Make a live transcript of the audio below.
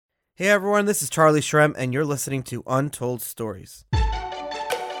Hey everyone, this is Charlie Shrem, and you're listening to Untold Stories.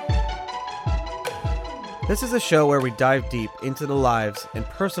 This is a show where we dive deep into the lives and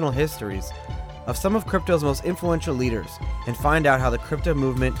personal histories of some of crypto's most influential leaders and find out how the crypto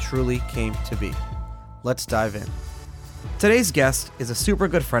movement truly came to be. Let's dive in. Today's guest is a super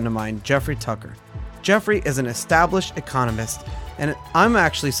good friend of mine, Jeffrey Tucker. Jeffrey is an established economist, and I'm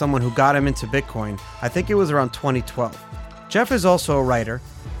actually someone who got him into Bitcoin. I think it was around 2012. Jeff is also a writer,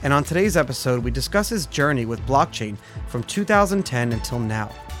 and on today's episode, we discuss his journey with blockchain from 2010 until now.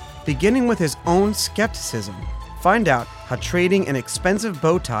 Beginning with his own skepticism, find out how trading an expensive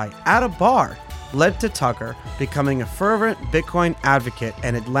bow tie at a bar led to Tucker becoming a fervent Bitcoin advocate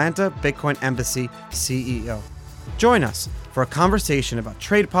and Atlanta Bitcoin Embassy CEO. Join us for a conversation about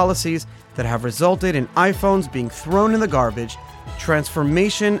trade policies that have resulted in iPhones being thrown in the garbage,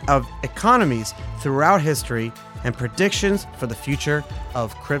 transformation of economies throughout history, and predictions for the future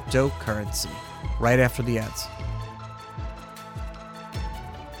of cryptocurrency. Right after the ads.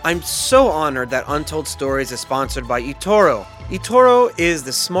 I'm so honored that Untold Stories is sponsored by eToro. eToro is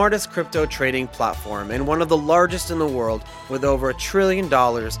the smartest crypto trading platform and one of the largest in the world, with over $1 trillion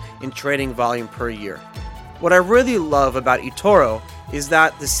in trading volume per year. What I really love about eToro is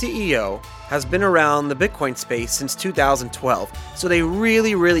that the CEO has been around the Bitcoin space since 2012, so they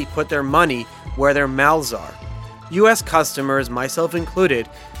really put their money where their mouths are. US customers, myself included,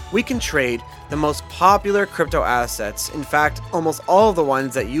 we can trade the most popular crypto assets, in fact, almost all of the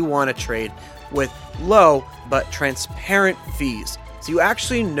ones that you want to trade, with low but transparent fees. So you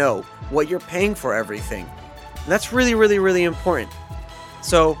actually know what you're paying for everything. And that's really important.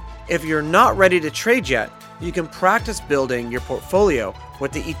 So if you're not ready to trade yet, you can practice building your portfolio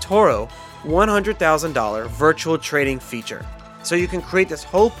with the eToro $100,000 virtual trading feature. So you can create this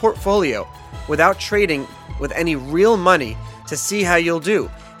whole portfolio without trading with any real money to see how you'll do.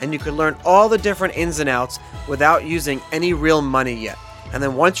 And you can learn all the different ins and outs without using any real money yet. And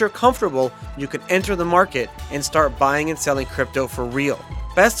then once you're comfortable, you can enter the market and start buying and selling crypto for real.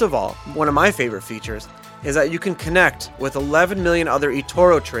 Best of all, one of my favorite features is that you can connect with 11 million other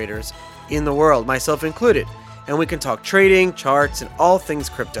eToro traders in the world, myself included. And we can talk trading, charts, and all things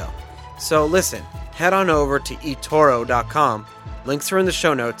crypto. So listen, head on over to eToro.com, links are in the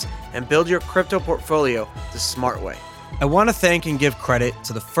show notes, and build your crypto portfolio the smart way. I want to thank and give credit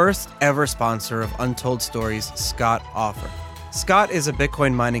to the first ever sponsor of Untold Stories, Scott Offer. Scott is a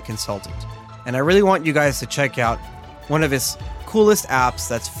Bitcoin mining consultant, and I really want you guys to check out one of his coolest apps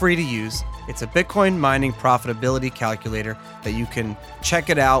that's free to use. It's a Bitcoin mining profitability calculator that you can check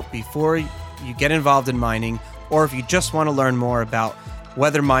it out before you get involved in mining, or if you just want to learn more about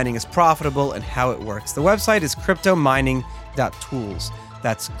whether mining is profitable and how it works. The website is cryptomining.tools.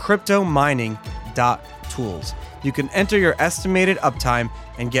 That's cryptomining.tools. You can enter your estimated uptime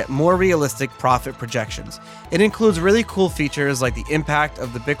and get more realistic profit projections. It includes really cool features like the impact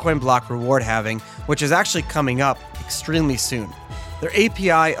of the Bitcoin block reward halving, which is actually coming up extremely soon. Their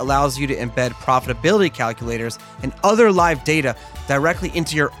API allows you to embed profitability calculators and other live data directly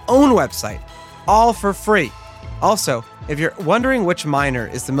into your own website, all for free. Also, if you're wondering which miner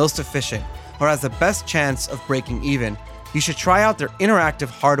is the most efficient or has the best chance of breaking even, you should try out their interactive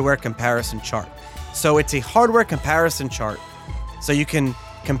hardware comparison chart. So it's a hardware comparison chart, so you can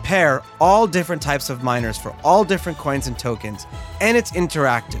compare all different types of miners for all different coins and tokens, and it's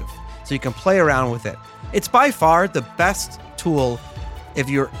interactive, so you can play around with it. It's by far the best tool if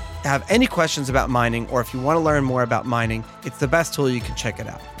you have any questions about mining, or if you want to learn more about mining. It's the best tool. You can check it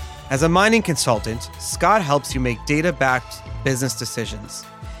out. As a mining consultant, Scott helps you make data-backed business decisions.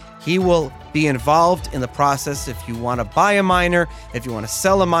 He will be involved in the process if you want to buy a miner, if you want to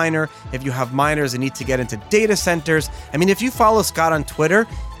sell a miner, if you have miners that need to get into data centers. I mean, if you follow Scott on Twitter,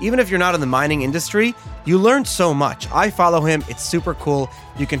 even if you're not in the mining industry, you learn so much. I follow him. It's super cool.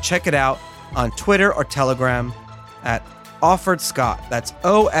 You can check it out on Twitter or Telegram at Offord Scott. That's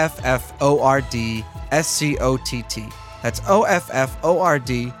OFFORDSCOTT. That's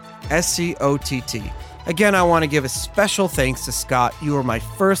OFFORDSCOTT. Again, I want to give a special thanks to Scott. You were my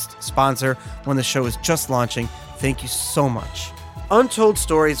first sponsor when the show was just launching. Thank you so much. Untold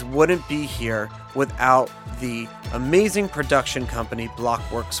Stories wouldn't be here without the amazing production company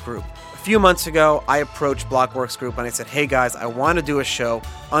Blockworks Group. A few months ago, I approached Blockworks Group and I said, hey guys, I want to do a show,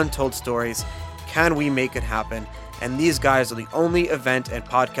 Untold Stories. Can we make it happen? And these guys are the only event and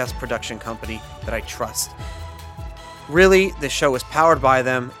podcast production company that I trust. Really, the show is powered by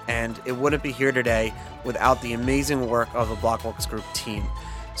them, and it wouldn't be here today without the amazing work of the Blockworks Group team.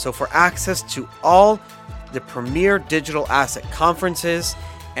 So for access to all the premier digital asset conferences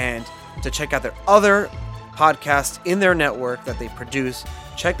and to check out their other podcasts in their network that they produce,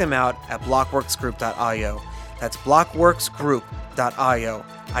 Check them out at blockworksgroup.io. That's blockworksgroup.io.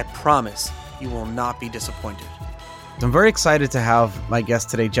 I promise you will not be disappointed. I'm very excited to have my guest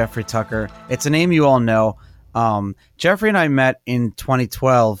today, Jeffrey Tucker. It's a name you all know. Jeffrey and I met in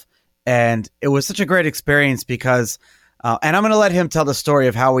 2012, and it was such a great experience because, and I'm going to let him tell the story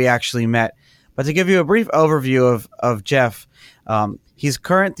of how we actually met. But to give you a brief overview of Jeff, he's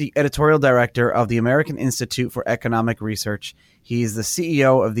currently the editorial director of the American Institute for Economic Research. He's the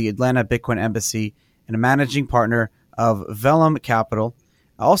CEO of the Atlanta Bitcoin Embassy and a managing partner of Vellum Capital,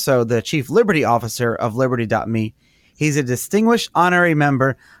 also the chief Liberty officer of Liberty.me. He's a distinguished honorary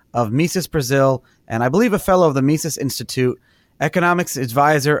member of Mises Brazil, and I believe a fellow of the Mises Institute, economics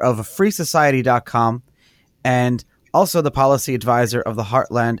advisor of freesociety.com, and also the policy advisor of the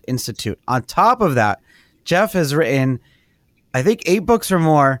Heartland Institute. On top of that, Jeff has written, I think, 8 books or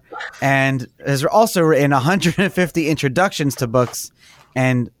more, and has also written 150 introductions to books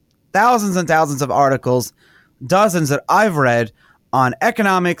and thousands of articles, dozens that I've read on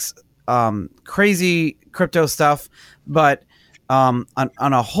economics, crazy crypto stuff, but on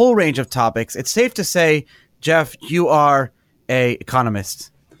a whole range of topics. It's safe to say, Jeff, you are an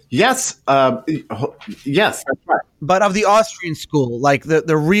economist. Yes. Yes, that's right. But of the Austrian school, like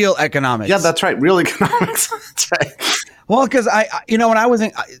the real economics. Yeah, that's right. Real economics. That's right. Well, because when I was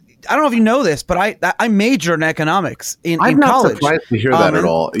in, I don't know if you know this, but I majored in economics in college. I'm not surprised to hear that at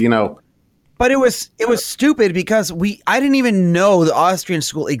all. But it was stupid because I didn't even know the Austrian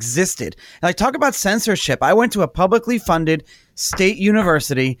school existed. And like, talk about censorship. I went to a publicly funded state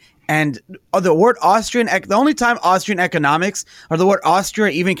university, and the word Austrian, the only time Austrian economics or the word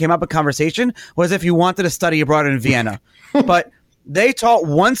Austria even came up in conversation was if you wanted to study abroad in Vienna. But they taught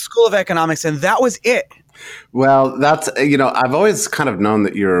one school of economics, and that was it. Well, that's, I've always kind of known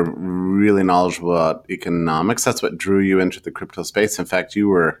that you're really knowledgeable about economics. That's what drew you into the crypto space. In fact, you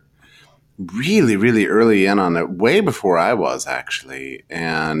were really, really early in on it, way before I was, actually.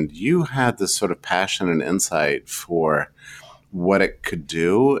 And you had this sort of passion and insight for what it could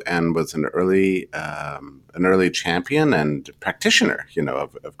do, and was an early champion and practitioner,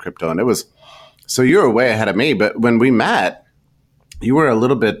 of crypto. And it was, so you were way ahead of me. But when we met, you were a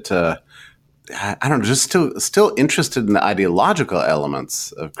little bit, I don't know, just still interested in the ideological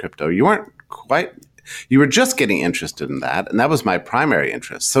elements of crypto. You weren't quite. You were just getting interested in that, and that was my primary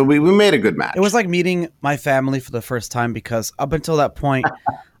interest. So we made a good match. It was like meeting my family for the first time, because up until that point,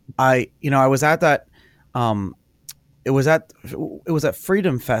 I was at that. It was at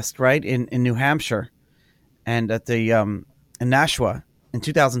Freedom Fest, right, in New Hampshire, and at the in Nashua in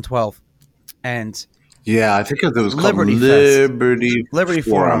 2012, and yeah, I think it was called Liberty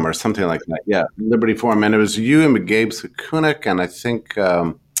Forum or something like that. Yeah, Liberty Forum, and it was you and Gabe Sakunik, and I think.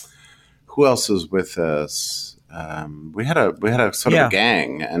 Who else was with us? We had a sort of a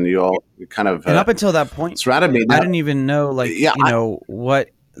gang, and you all kind of. And up until that point, surrounded me. I didn't even know, what.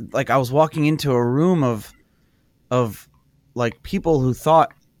 Like, I was walking into a room of like people who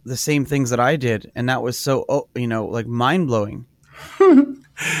thought the same things that I did, and that was so mind blowing.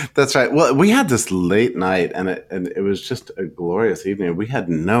 That's right. Well, we had this late night, and it was just a glorious evening. We had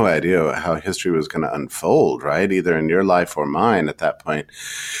no idea how history was going to unfold, right? Either in your life or mine at that point.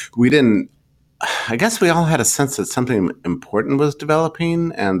 We didn't. I guess we all had a sense that something important was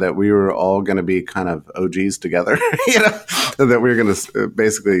developing, and that we were all going to be kind of OGs together, that we were going to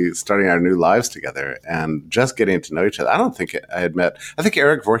basically starting our new lives together and just getting to know each other. I don't think I had met. I think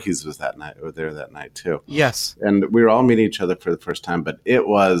Eric Voorhees was there that night too. Yes, and we were all meeting each other for the first time. But it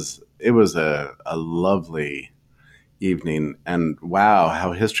was a lovely evening, and wow,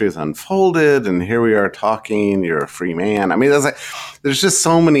 how history has unfolded, and here we are talking. You're a free man. I mean, there's just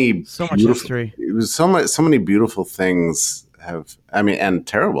so much history. It was so many beautiful things and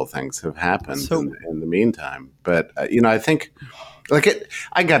terrible things have happened in the meantime. But I think,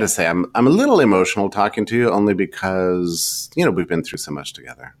 I got to say, I'm a little emotional talking to you, only because we've been through so much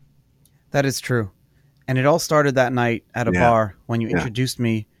together. That is true, and it all started that night at a bar when you introduced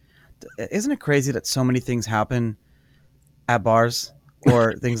me. Isn't it crazy that so many things happen at bars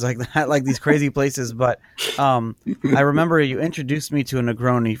or things like that, like these crazy places? But I remember you introduced me to a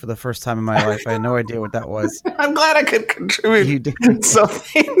Negroni for the first time in my life. I had no idea what that was. I'm glad I could contribute you did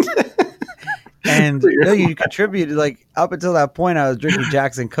something. And you contributed. Like, up until that point, I was drinking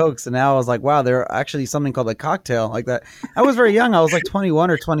Jacks and Cokes, and now I was like, wow, there's actually something called a cocktail like that. I was very young. I was like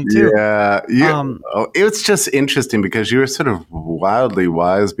 21 or 22. Yeah. It's just interesting because you were sort of wildly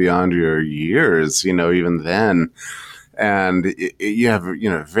wise beyond your years, even then. and you have,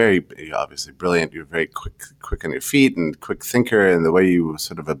 very obviously brilliant. You're very quick on your feet and quick thinker, and the way you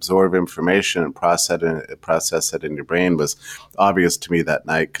sort of absorb information and process it in your brain was obvious to me that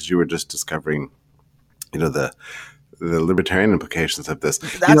night, because you were just discovering, the libertarian implications of this.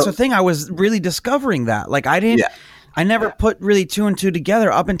 That's the thing. I was really discovering that. Like, I never put really two and two together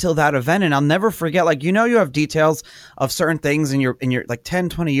up until that event. And I'll never forget, like, you have details of certain things in your like 10,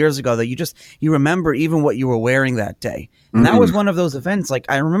 20 years ago that you remember even what you were wearing that day. And that was one of those events. Like,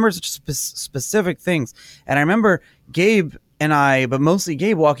 I remember such specific things. And I remember Gabe and I, but mostly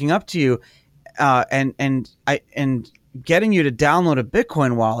Gabe, walking up to you and getting you to download a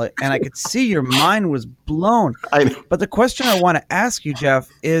Bitcoin wallet. And I could see your mind was blown. But the question I want to ask you, Jeff,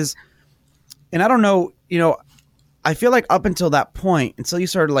 is, and I don't know, I feel like up until that point, until you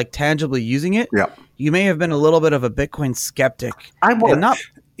started like tangibly using it, you may have been a little bit of a Bitcoin skeptic. I want to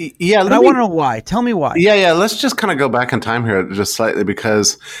know why. Tell me why. Yeah. Let's just kind of go back in time here just slightly,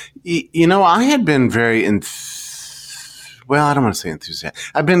 because, I had been very well, I don't want to say enthusiastic.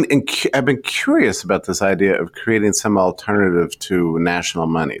 I've been curious about this idea of creating some alternative to national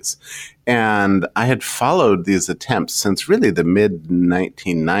monies. And I had followed these attempts since really the mid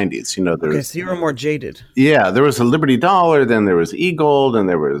 1990s. Okay, so you were more jaded. Yeah, there was a Liberty Dollar, then there was eGold, and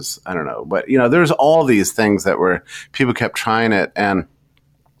there was, I don't know, but there's all these things that people kept trying it, and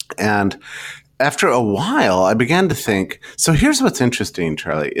after a while, I began to think. So here's what's interesting,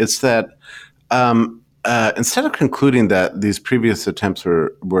 Charlie. It's that instead of concluding that these previous attempts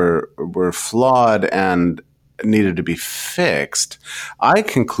were flawed and needed to be fixed, I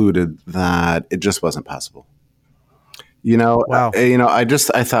concluded that it just wasn't possible. Wow.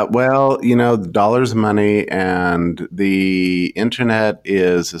 I thought, well, the dollar's money, and the internet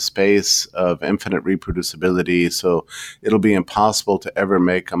is a space of infinite reproducibility. So it'll be impossible to ever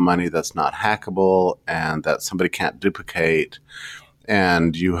make a money that's not hackable and that somebody can't duplicate.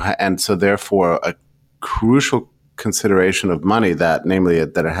 And so therefore a crucial consideration of money, that namely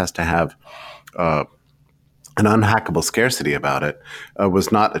that it has to have an unhackable scarcity about it,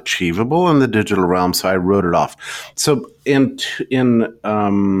 was not achievable in the digital realm. So I wrote it off. So in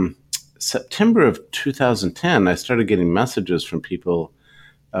September of 2010, I started getting messages from people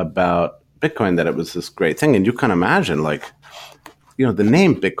about Bitcoin, that it was this great thing. And you can imagine, like, the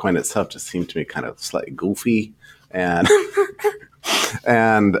name Bitcoin itself just seemed to me kind of slightly goofy. And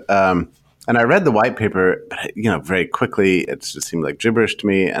and I read the white paper, but, very quickly, it just seemed like gibberish to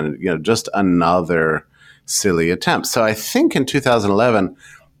me, and, just another silly attempt. So I think in 2011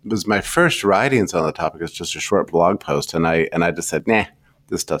 was my first writings on the topic. It's just a short blog post, and I just said, nah,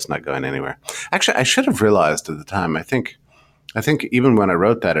 this stuff's not going anywhere. Actually, I should have realized at the time. I think even when I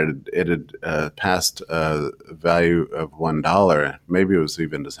wrote that, it had passed a value of $1. Maybe it was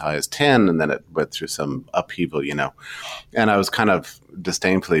even as high as 10, and then it went through some upheaval, And I was kind of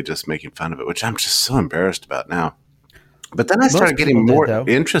disdainfully just making fun of it, which I'm just so embarrassed about now. But then I started getting more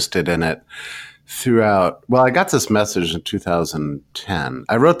interested in it throughout. Well, I got this message in 2010.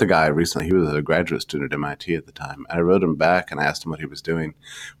 I wrote the guy recently. He was a graduate student at MIT at the time. I wrote him back and I asked him what he was doing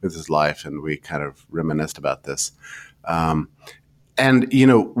with his life, and we kind of reminisced about this. Two,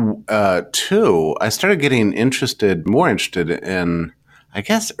 I started getting more interested in, I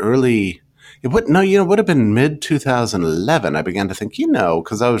guess, it would have been mid 2011. I began to think,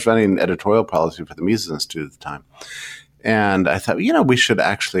 because I was running editorial policy for the Mises Institute at the time. And I thought, we should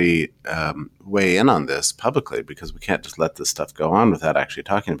actually weigh in on this publicly, because we can't just let this stuff go on without actually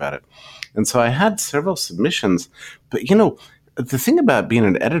talking about it. And so I had several submissions, but, the thing about being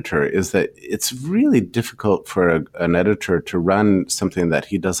an editor is that it's really difficult for an editor to run something that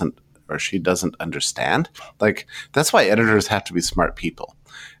he doesn't or she doesn't understand. Like, that's why editors have to be smart people.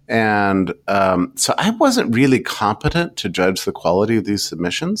 And so I wasn't really competent to judge the quality of these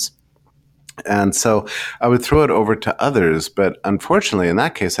submissions. And so I would throw it over to others. But unfortunately, in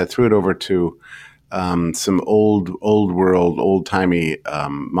that case, I threw it over to some old-timey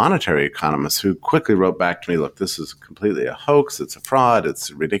monetary economists who quickly wrote back to me, look, this is completely a hoax. It's a fraud. It's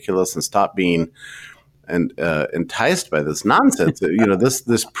ridiculous. And stop being enticed by this nonsense.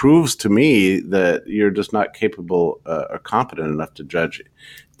 This proves to me that you're just not capable or competent enough to judge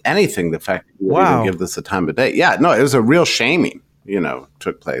anything. The fact that you even give this a time of day. Yeah, no, it was a real shaming,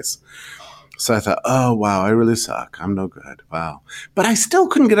 took place. So I thought, oh, wow, I really suck. I'm no good. Wow. But I still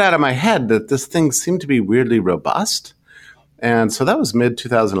couldn't get out of my head that this thing seemed to be weirdly robust. And so that was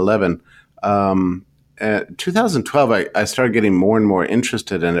mid-2011. 2012, I started getting more and more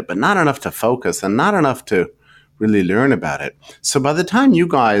interested in it, but not enough to focus and not enough to really learn about it. So by the time you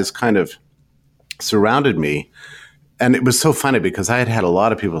guys kind of surrounded me, And it was so funny because I had had a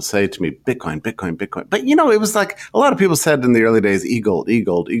lot of people say to me, Bitcoin, Bitcoin, Bitcoin. But, you know, it was like a lot of people said in the early days, e-gold,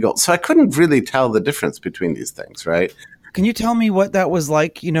 e-gold, e-gold. So I couldn't really tell the difference between these things, right? Can you tell me what that was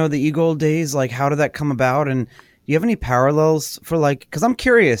like, you know, the e-gold days? Like, how did that come about? And do you have any parallels for like, because I'm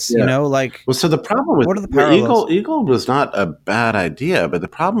curious, you know, like, well, so the problem with what are the parallels? e-gold was not a bad idea, but the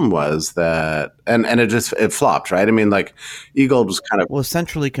problem was that, and it flopped, right? I mean, like e-gold was kind of, Well,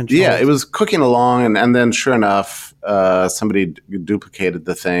 centrally controlled. yeah, it was cooking along, and then sure enough, somebody duplicated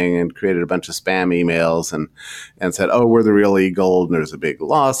the thing and created a bunch of spam emails and said, "Oh, we're the real e-gold," and there was a big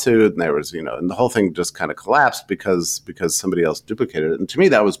lawsuit, and there was, you know, and the whole thing just kind of collapsed because somebody else duplicated it. And to me,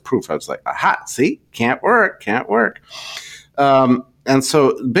 that was proof. I was like, "Aha! See, can't work." And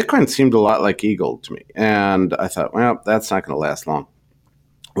so Bitcoin seemed a lot like e-gold to me, and I thought, well, that's not going to last long.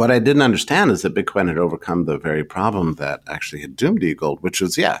 What I didn't understand is that Bitcoin had overcome the very problem that actually had doomed e-gold, which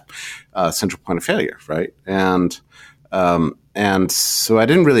was, central point of failure, right? And so I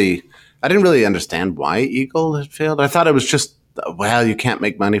didn't really understand why e-gold had failed. I thought it was just, well, you can't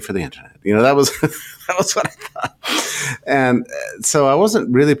make money for the internet. You know, that was that was what I thought. And so I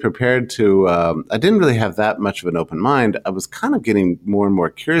wasn't really prepared to. I didn't really have that much of an open mind. I was kind of getting more and more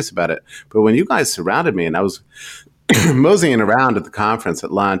curious about it. But when you guys surrounded me, and I was moseying around at the conference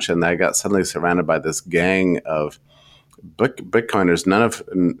at lunch, and I got suddenly surrounded by this gang of Bitcoiners, none of,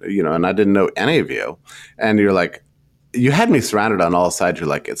 you know, and I didn't know any of you. And you're like, you had me surrounded on all sides. You're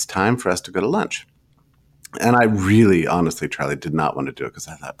like, it's time for us to go to lunch. And I really, honestly, Charlie, did not want to do it because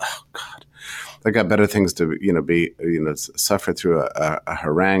I thought, oh God, I got better things to, you know, suffer through a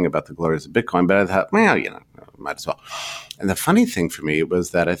harangue about the glories of Bitcoin. But I thought, well, you know, might as well. And the funny thing for me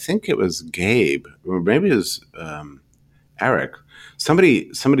was that I think it was Gabe, or maybe it was Eric. Somebody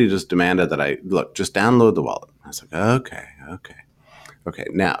just demanded that I just download the wallet. I was like, okay.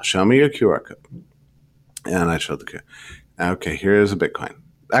 Now show me your QR code. And I showed the QR. Okay, here's a Bitcoin.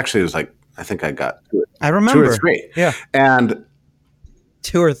 Actually, it was like, I think I got I remember 2 or 3. Yeah, and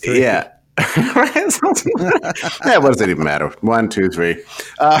 2 or 3. Yeah. What does it even matter? 1, 2, 3. Back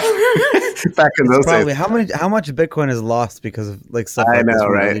in those Probably days. how much Bitcoin is lost because of like stuff I like know, this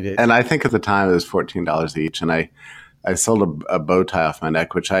right? And I think at the time it was $14 each, and I sold a bow tie off my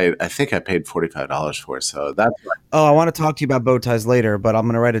neck, which I think I paid $45 for. So that's why. Oh, I want to talk to you about bow ties later, but I'm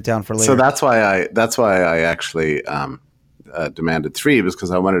going to write it down for later. So that's why I actually demanded 3, was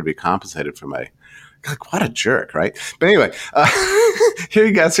because I wanted to be compensated for my. Like, what a jerk, right? But anyway, here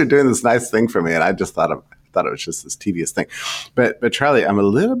you guys are doing this nice thing for me, and I just thought it was just this tedious thing. But Charlie, I'm a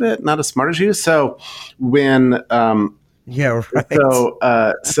little bit not as smart as you. So when yeah,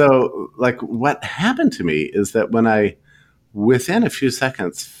 right. So like what happened to me is that when I, within a few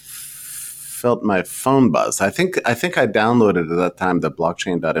seconds, felt my phone buzz. I think I downloaded at that time the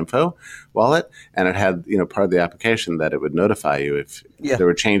blockchain.info wallet, and it had, you know, part of the application that it would notify you if there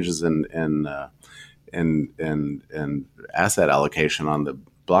were changes in asset allocation on the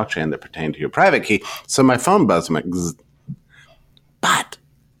blockchain that pertained to your private key. So my phone buzzed, I'm like, zzz. But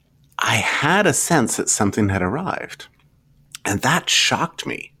I had a sense that something had arrived, and that shocked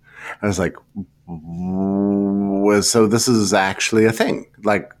me. I was like, so this is actually a thing.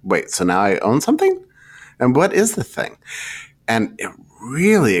 Like, wait, so now I own something? And what is the thing? And it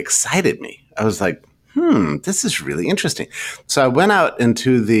really excited me. I was like, this is really interesting. So I went out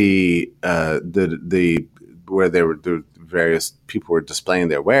into the where the various people were displaying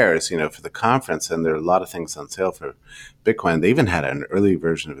their wares, you know, for the conference, and there are a lot of things on sale for Bitcoin. They even had an early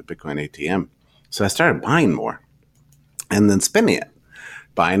version of a Bitcoin ATM. So I started buying more, and then spending it,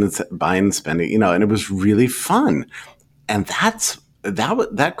 buying and spending, you know, and it was really fun. And that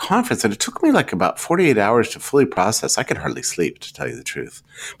conference, and it took me like about 48 hours to fully process. I could hardly sleep, to tell you the truth,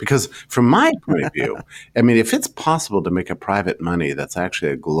 because from my point of view, I mean, if it's possible to make a private money that's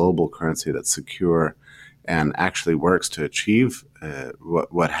actually a global currency that's secure and actually works to achieve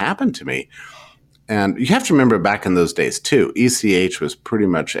what happened to me. And you have to remember, back in those days too, ECH was pretty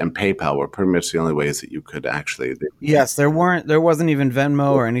much, and PayPal were pretty much the only ways that you could actually. Yes, there wasn't even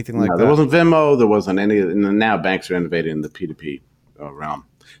Venmo or anything like that. There wasn't Venmo. There wasn't any. And now banks are innovating in the P2P realm.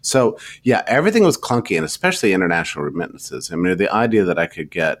 So yeah, everything was clunky, and especially international remittances. I mean, the idea that I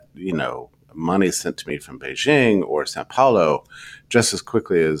could get, you know, money sent to me from Beijing or Sao Paulo just as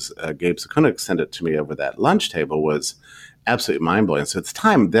quickly as Gabe Sakunik sent it to me over that lunch table was absolutely mind-blowing. So at the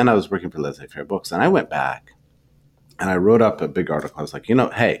time, then I was working for Laissez-Faire Books, and I went back and I wrote up a big article. I was like, you know,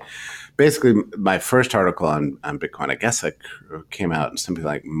 hey, basically my first article on Bitcoin, I guess it came out in something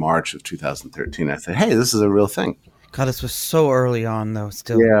like March of 2013. I said, hey, this is a real thing. God, this was so early on, though.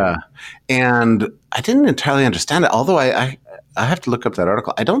 Still, Yeah, and I didn't entirely understand it. Although I have to look up that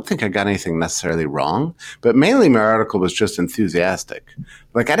article. I don't think I got anything necessarily wrong, but mainly my article was just enthusiastic.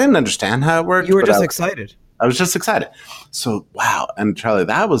 Like I didn't understand how it worked. you were But just excited. I was just excited. So wow, and Charlie,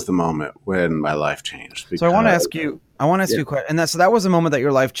 that was the moment when my life changed. So I want to ask you. I want to ask you a question, and that was the moment that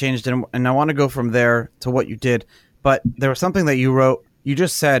your life changed, and I want to go from there to what you did. But there was something that you wrote. You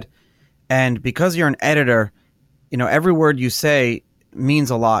just said, and because you're an editor, every word you say means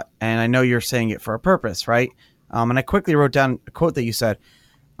a lot, and I know you're saying it for a purpose, right? And I quickly wrote down a quote that you said,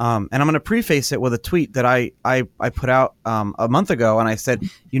 and I'm going to preface it with a tweet that I put out a month ago, and I said,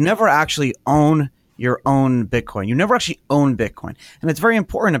 you never actually own your own Bitcoin. You never actually own Bitcoin, and it's very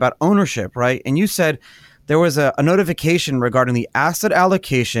important about ownership, right? And you said there was a notification regarding the asset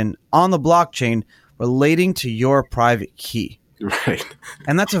allocation on the blockchain relating to your private key. Right.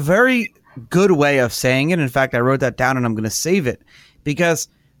 And that's a very good way of saying it. In fact, I wrote that down and I'm going to save it, because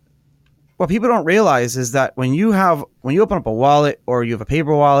what people don't realize is that when you open up a wallet, or you have a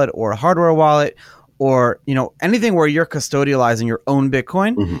paper wallet or a hardware wallet, or anything where you're custodializing your own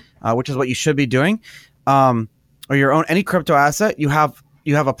Bitcoin, which is what you should be doing, or your own any crypto asset, you have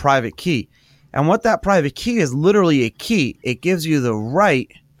a private key. And what that private key is literally a key. It gives you the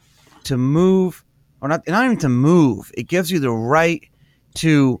right to move, or not even to move. It gives you the right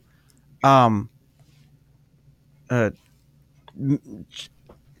to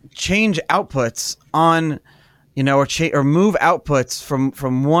change outputs on, or move outputs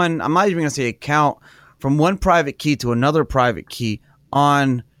from one. I'm not even going to say account, from one private key to another private key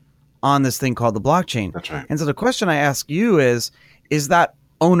on this thing called the blockchain. That's right. And so the question I ask you is that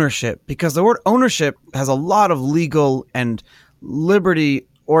ownership? Because the word ownership has a lot of legal and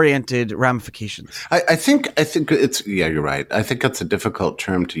liberty-oriented ramifications. I think it's, yeah, you're right. I think that's a difficult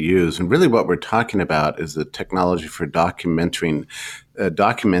term to use. And really what we're talking about is the technology for documenting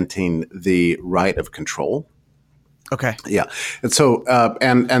the right of control. Okay. Yeah. And so,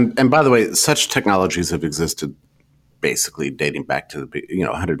 and by the way, such technologies have existed basically dating back to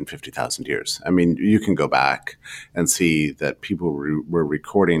 150,000 years. I mean, you can go back and see that people were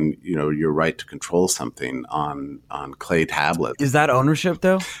recording, your right to control something on clay tablets. Is that ownership,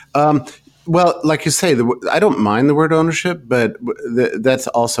 though? Well, like you say, I don't mind the word ownership, but that's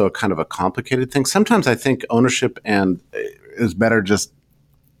also a kind of a complicated thing. Sometimes I think ownership is better just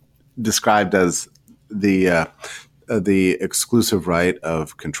described as the exclusive right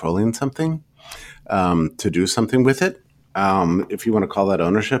of controlling something. To do something with it. If you want to call that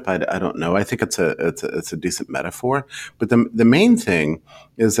ownership, I don't know. I think it's a decent metaphor. But the main thing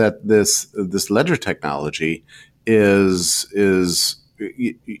is that this ledger technology is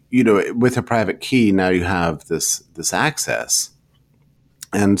with a private key, now you have this access,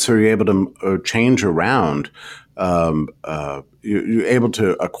 and so you're able to change around. You're able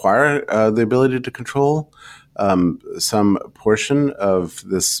to acquire the ability to control some portion of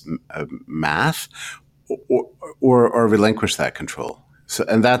this math, or relinquish that control. So,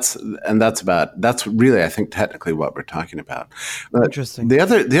 and that's really, I think, technically what we're talking about. Interesting. The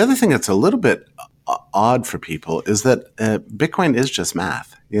other thing that's a little bit odd for people is that Bitcoin is just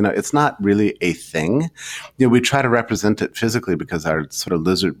math. It's not really a thing. We try to represent it physically because our sort of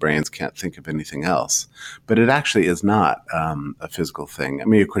lizard brains can't think of anything else. But it actually is not a physical thing. I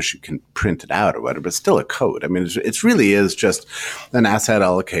mean, of course, you can print it out or whatever, but it's still a code. I mean, it really is just an asset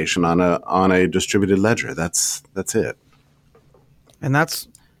allocation on a distributed ledger. That's it. And that's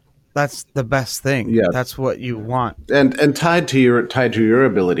the best thing. Yeah. That's what you want. And tied to your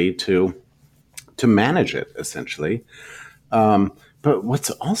ability to manage it, essentially. But what's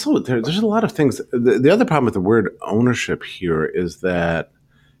also there's a lot of things. The other problem with the word ownership here is that,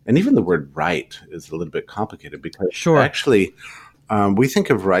 and even the word right is a little bit complicated, because actually we think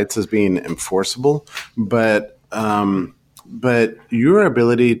of rights as being enforceable, but your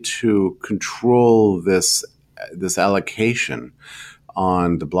ability to control this allocation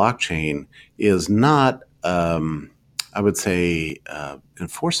on the blockchain is not, I would say,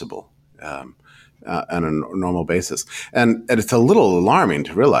 enforceable. On a normal basis. And it's a little alarming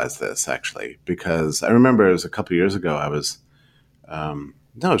to realize this, actually, because I remember it was a couple of years ago, it's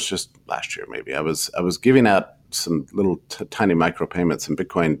just last year maybe, I was giving out some little tiny micropayments in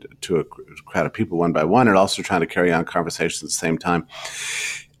Bitcoin to a crowd of people one by one, and also trying to carry on conversations at the same time.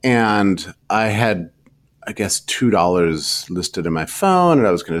 And I had, I guess, $2 listed in my phone, and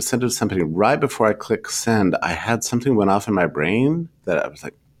I was going to send it to somebody. Right before I click send, I had something went off in my brain that I was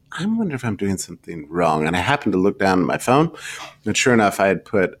like, I wonder if I'm doing something wrong. And I happened to look down at my phone, and sure enough, I had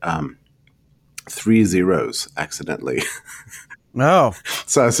put 3 zeros accidentally. No.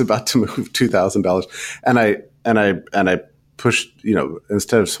 So I was about to move $2,000, and I pushed,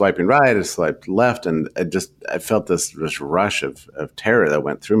 instead of swiping right, I swiped left, and I felt this rush of terror that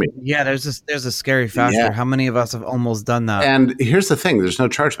went through me. Yeah, there's a scary factor. Yeah. How many of us have almost done that? And here's the thing: there's no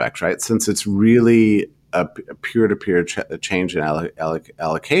chargebacks, right? Since it's really a peer-to-peer change in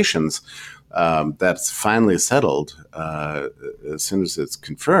allocations. That's finally settled as soon as it's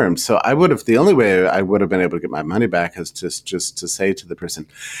confirmed. So the only way I would have been able to get my money back is just to say to the person,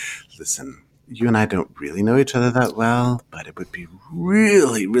 listen, you and I don't really know each other that well, but it would be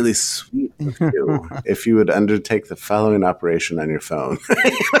really, really sweet of you if you would undertake the following operation on your phone.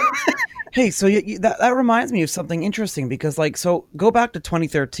 Hey, so that reminds me of something interesting because so go back to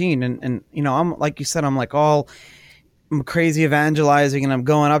 2013 and I'm like you said, I'm crazy evangelizing and I'm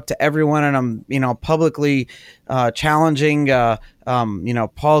going up to everyone and I'm, publicly challenging, Paul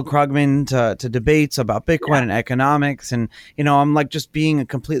Krugman to debates about Bitcoin and economics. And, I'm just being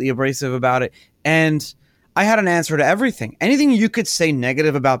completely abrasive about it. And I had an answer to everything. Anything you could say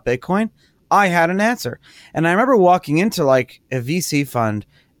negative about Bitcoin, I had an answer. And I remember walking into a VC fund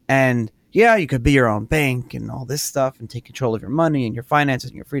and you could be your own bank and all this stuff and take control of your money and your finances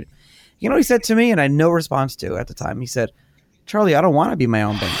and your freedom. You know what he said to me, and I had no response to at the time? He said, Charlie, I don't want to be my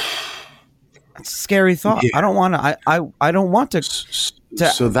own bank. That's a scary thought. Yeah. I don't want to. I don't want to.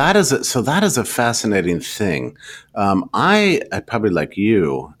 So that is a fascinating thing. I probably, like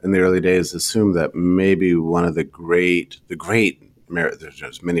you in the early days, assumed that maybe one of the great merit.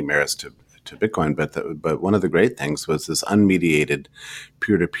 There's many merits to Bitcoin, but one of the great things was this unmediated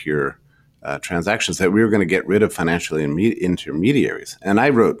peer-to-peer transactions, that we were going to get rid of financial intermediaries. And I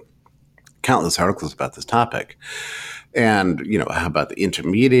wrote countless articles about this topic. And, how about the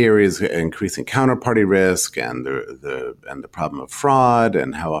intermediaries increasing counterparty risk and the problem of fraud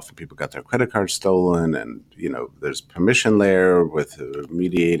and how often people got their credit cards stolen. And, there's permission layer with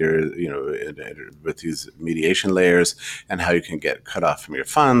mediator, with these mediation layers, and how you can get cut off from your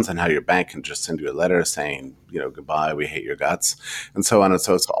funds and how your bank can just send you a letter saying, goodbye, we hate your guts, and so on and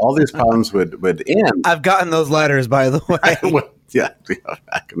so. So all these problems would end. I've gotten those letters, by the way. Yeah,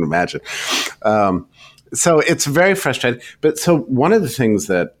 I can imagine. So it's very frustrating. But so one of the things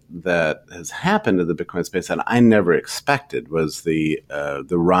that has happened in the Bitcoin space that I never expected was the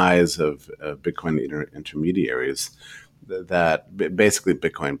rise of Bitcoin intermediaries, that basically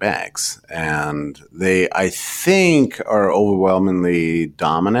Bitcoin banks, and they, I think, are overwhelmingly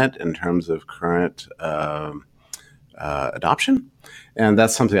dominant in terms of current adoption, and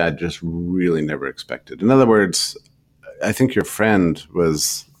that's something I just really never expected. In other words, I think your friend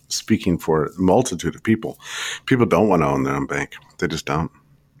was speaking for a multitude of people. People don't want to own their own bank. They just don't.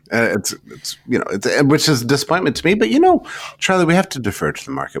 It's which is a disappointment to me. But Charlie, we have to defer to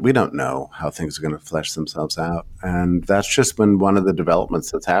the market. We don't know how things are going to flesh themselves out, and that's just been one of the developments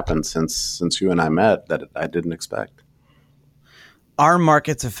that's happened since you and I met that I didn't expect. Are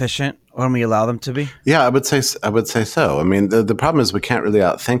markets efficient when we allow them to be? Yeah, I would say so. I mean, the problem is we can't really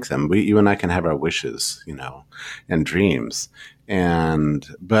outthink them. You and I can have our wishes, and dreams.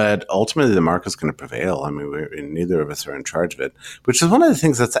 But ultimately, the market's going to prevail. I mean, neither of us are in charge of it, which is one of the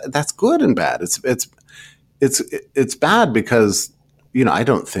things that's good and bad. It's bad because I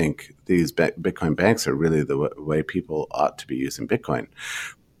don't think these Bitcoin banks are really the way people ought to be using Bitcoin.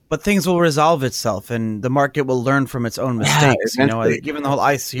 But things will resolve itself, and the market will learn from its own mistakes. Given the whole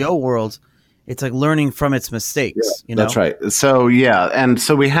ICO world, it's like learning from its mistakes. That's right. So and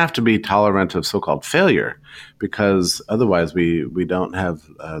so we have to be tolerant of so-called failure, because otherwise we don't have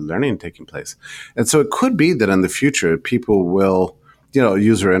learning taking place. And so it could be that in the future people will,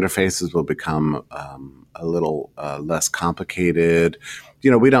 user interfaces will become a little less complicated.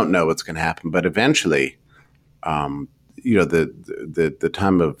 We don't know what's going to happen, but eventually, the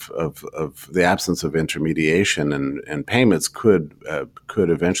time of the absence of intermediation and payments could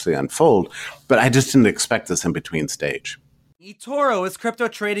eventually unfold. But I just didn't expect this in between stage. eToro is crypto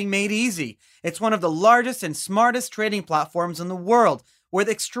trading made easy. It's one of the largest and smartest trading platforms in the world, with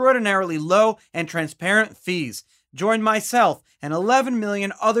extraordinarily low and transparent fees. Join myself and 11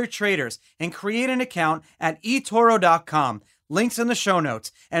 million other traders and create an account at eToro.com. Links in the show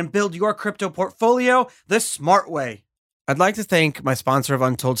notes, and build your crypto portfolio the smart way. I'd like to thank my sponsor of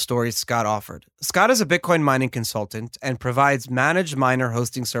Untold Stories, Scott Offord. Scott is a Bitcoin mining consultant and provides managed miner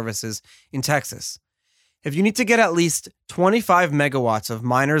hosting services in Texas. If you need to get at least 25 megawatts of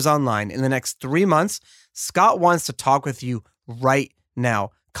miners online in the next 3 months, Scott wants to talk with you right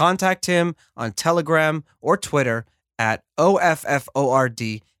now. Contact him on Telegram or Twitter at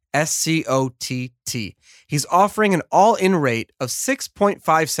OFFORDSCOTT. He's offering an all-in rate of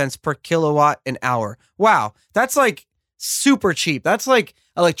 6.5 cents per kilowatt an hour. Wow, that's like super cheap. That's like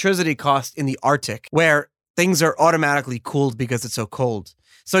electricity cost in the Arctic, where things are automatically cooled because it's so cold.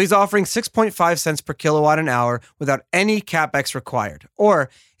 So he's offering 6.5 cents per kilowatt an hour without any CapEx required.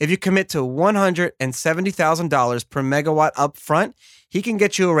 Or if you commit to $170,000 per megawatt up front, he can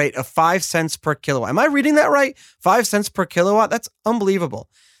get you a rate of 5 cents per kilowatt. Am I reading that right? 5 cents per kilowatt? That's unbelievable.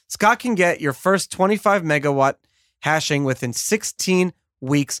 Scott can get your first 25 megawatt hashing within 16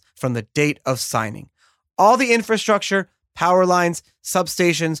 weeks from the date of signing. All the infrastructure, power lines,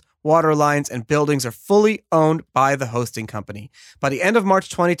 substations, water lines, and buildings are fully owned by the hosting company. By the end of March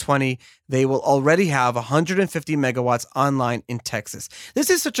 2020, they will already have 150 megawatts online in Texas.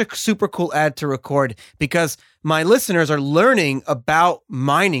 This is such a super cool ad to record because my listeners are learning about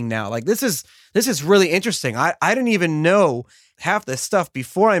mining now. Like this is really interesting. I didn't even know half this stuff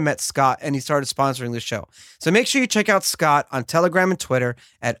before I met Scott and he started sponsoring the show. So make sure you check out Scott on Telegram and Twitter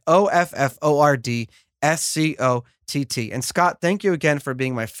at OFFORDSCOTT. And Scott, thank you again for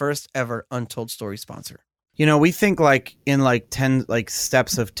being my first ever Untold Story sponsor. You know, we think like in like 10 like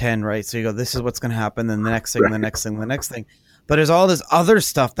steps of 10, right? So you go, this is what's going to happen, then the next thing, the next thing, the next thing. But there's all this other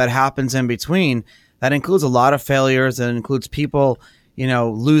stuff that happens in between that includes a lot of failures. It includes people, you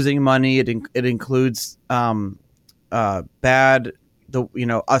know, losing money. It includes us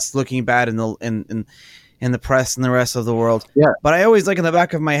looking bad in the press and the rest of the world. Yeah. But I always, like, in the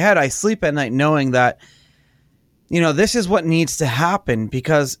back of my head, I sleep at night knowing that, you know, this is what needs to happen,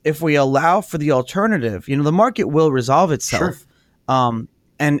 because if we allow for the alternative, you know, the market will resolve itself. Sure.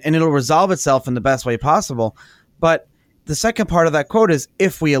 And it'll resolve itself in the best way possible. But the second part of that quote is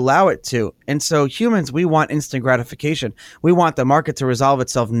if we allow it to. And so humans, we want instant gratification. We want the market to resolve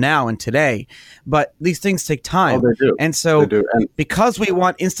itself now and today. But these things take time. Oh, they do. And so They do. And because we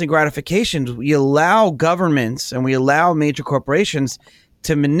want instant gratification, we allow governments and we allow major corporations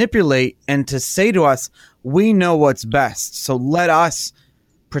to manipulate and to say to us, we know what's best. So let us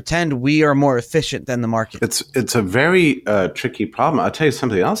pretend we are more efficient than the market. It's a very tricky problem. I'll tell you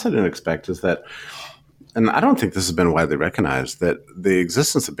something else I didn't expect is that, and I don't think this has been widely recognized, that the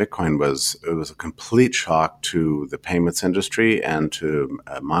existence of Bitcoin was a complete shock to the payments industry and to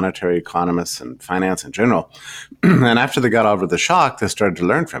monetary economists and finance in general. And after they got over the shock, they started to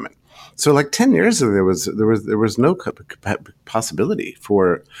learn from it. So, like 10 years ago, there was no possibility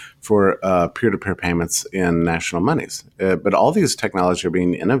for peer-to-peer payments in national monies. But all these technologies are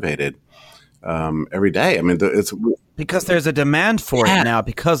being innovated every day. I mean, it's because there's a demand for it now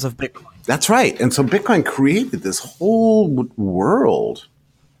because of Bitcoin. That's right. And so Bitcoin created this whole world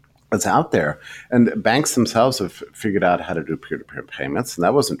that's out there. And banks themselves have figured out how to do peer-to-peer payments. And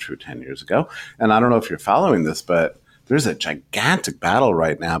that wasn't true 10 years ago. And I don't know if you're following this, but there's a gigantic battle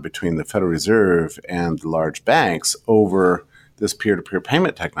right now between the Federal Reserve and the large banks over this peer-to-peer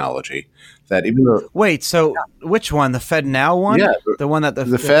payment technology. That even though wait, so which one? The Fed Now one? Yeah, the one that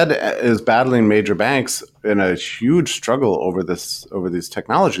the Fed is battling major banks in a huge struggle over these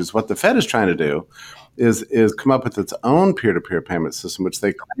technologies. What the Fed is trying to do is come up with its own peer-to-peer payment system, which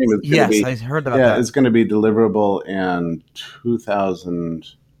they claim is going to be, I heard about that. Is going to be deliverable in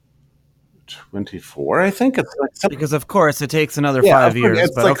 2024, I think. It's like because of course it takes another 5 years.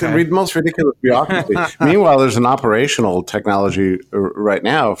 It's like the most ridiculous bureaucracy. Meanwhile, there's an operational technology right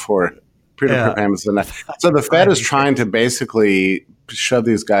now for peer-to-peer payments. And so the Fed is trying to basically shove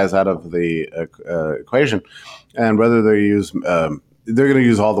these guys out of the equation, and whether they use they're going to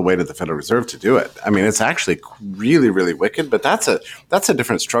use all the weight of the Federal Reserve to do it. I mean, it's actually really, really wicked. But that's a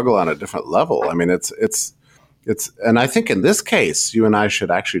different struggle on a different level. I mean, it's and I think in this case, you and I should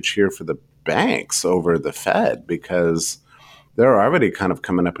actually cheer for the banks over the Fed, because they're already kind of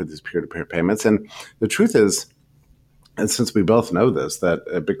coming up with these peer-to-peer payments. And the truth is, and since we both know this, that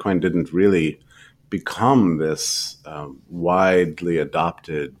Bitcoin didn't really become this widely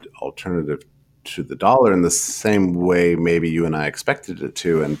adopted alternative to the dollar in the same way maybe you and I expected it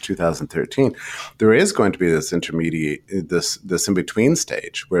to in 2013. There is going to be this intermediate, this in-between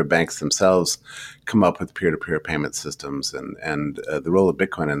stage where banks themselves come up with peer-to-peer payment systems, and the role of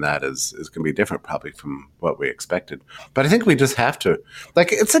Bitcoin in that is going to be different probably from what we expected. But I think we just have to,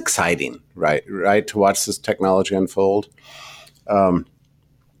 like, it's exciting, right, to watch this technology unfold.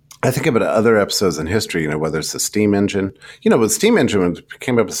 I think about other episodes in history, whether it's the steam engine. With steam engine, when it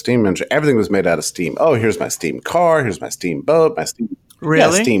came up with steam engine, everything was made out of steam. Oh, here's my steam car, here's my steam boat, my steam,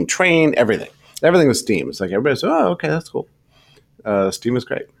 steam train, everything. Everything was steam. It's like everybody said, oh, okay, that's cool. Steam is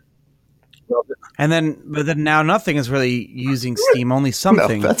great. But then now nothing is really using steam, only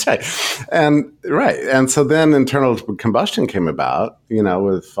something. No, that's right. And so then internal combustion came about,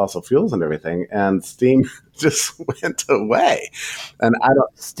 with fossil fuels and everything, and steam just went away. And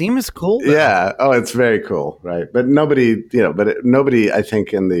Steam is cool, though. Yeah. Oh, it's very cool. Right. But nobody, nobody, I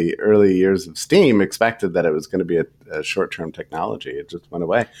think in the early years of steam expected that it was going to be a short-term technology. It just went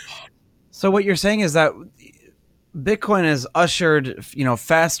away. So what you're saying is that Bitcoin has ushered,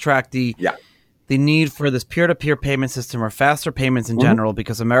 fast-tracked the need for this peer-to-peer payment system or faster payments in general,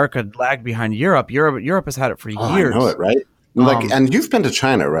 because America lagged behind Europe. Europe has had it for years. I know it, right? And you've been to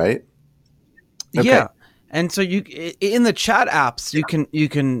China, right? Okay. Yeah. And so in the chat apps, you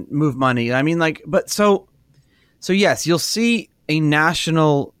can move money. I mean, so yes, you'll see a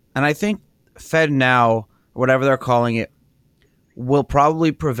national, and I think FedNow, whatever they're calling it, will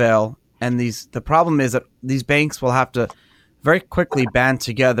probably prevail. And the problem is that these banks will have to very quickly band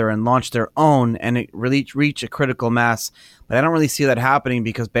together and launch their own and reach a critical mass. But I don't really see that happening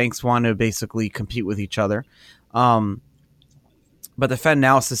because banks want to basically compete with each other. But the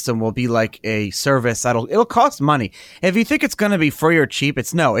FedNow system will be like a service it'll cost money. If you think it's going to be free or cheap,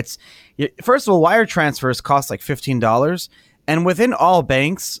 it's first of all, wire transfers cost like $15, and within all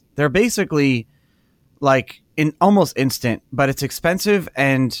banks, they're basically like in almost instant, but it's expensive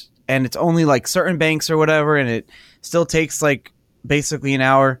and it's only like certain banks or whatever, and it still takes like basically an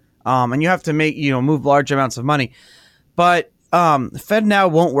hour. And you have to move large amounts of money. But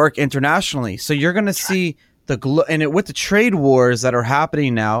FedNow won't work internationally, so you're going to see with the trade wars that are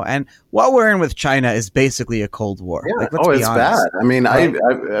happening now, and what we're in with China is basically a Cold War. Yeah. It's bad. I mean, I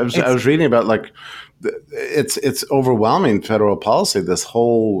was reading about it's overwhelming federal policy, this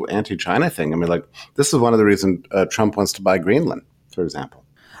whole anti-China thing. I mean, this is one of the reasons Trump wants to buy Greenland, for example.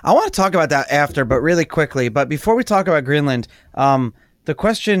 I want to talk about that after, but really quickly. But before we talk about Greenland, the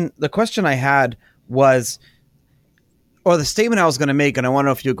question I had was, or the statement I was going to make, and I want to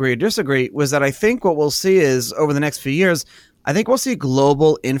know if you agree or disagree, was that I think what we'll see is over the next few years, I think we'll see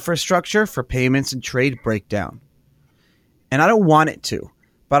global infrastructure for payments and trade breakdown. And I don't want it to,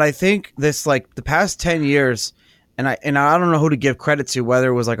 but I think this, the past 10 years, and I don't know who to give credit to, whether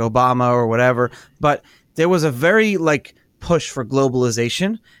it was like Obama or whatever, but there was a very push for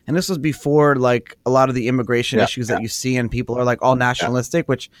globalization, and this was before a lot of the immigration issues that you see, and people are all nationalistic,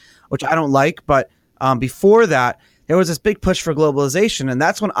 which I don't like. But before that, there was this big push for globalization, and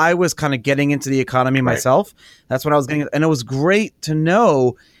that's when I was kind of getting into the economy myself. That's when I was getting, and it was great to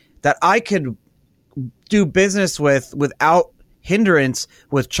know that I could do business without hindrance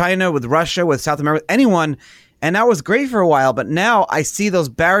with China, with Russia, with South America, with anyone. And that was great for a while, but now I see those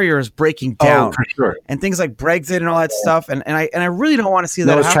barriers breaking down. Oh, for sure. And things like Brexit and all that stuff. And I really don't want to see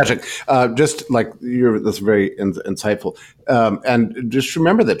that happen. Tragic. That's very insightful. And just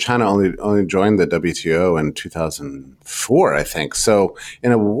remember that China only joined the WTO in 2004, I think. So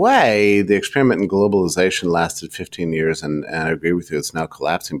in a way, the experiment in globalization lasted 15 years, and I agree with you, it's now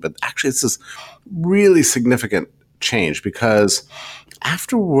collapsing. But actually, it's this really significant change, because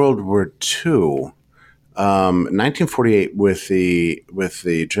after World War II, 1948 with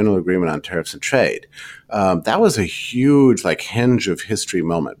the General Agreement on Tariffs and Trade, that was a huge hinge of history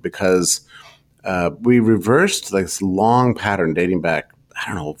moment, because we reversed this long pattern dating back,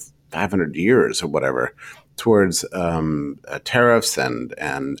 500 years or whatever, towards tariffs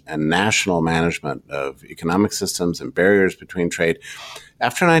and national management of economic systems and barriers between trade.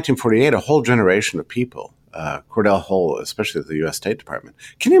 After 1948, a whole generation of people, Cordell Hull, especially at the U.S. State Department.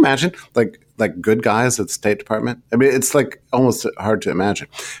 Can you imagine, good guys at the State Department? I mean, it's almost hard to imagine.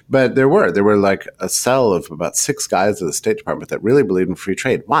 But there were a cell of about 6 guys at the State Department that really believed in free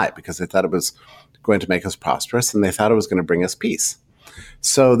trade. Why? Because they thought it was going to make us prosperous, and they thought it was going to bring us peace.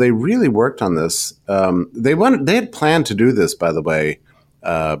 So they really worked on this. They had planned to do this, by the way,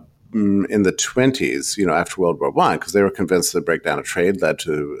 in the 20s, after World War I, because they were convinced the breakdown of trade led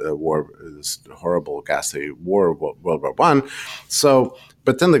to a war, this horrible, ghastly war, World War I. So,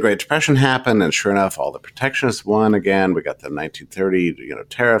 but then the Great Depression happened, and sure enough, all the protectionists won again. We got the 1930,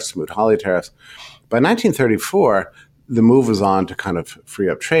 tariffs, Smoot-Hawley tariffs. By 1934, the move was on to kind of free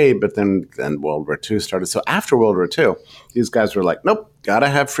up trade, but then World War II started. So after World War II, these guys were like, nope, gotta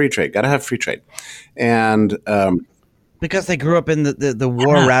have free trade. And because they grew up in the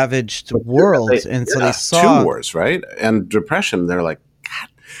war-ravaged world, and so they saw 2 wars, right? And depression, they're like, God,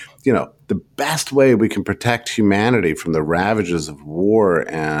 the best way we can protect humanity from the ravages of war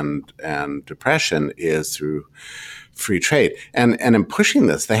and depression is through free trade. And in pushing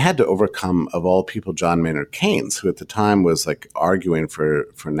this, they had to overcome, of all people, John Maynard Keynes, who at the time was arguing for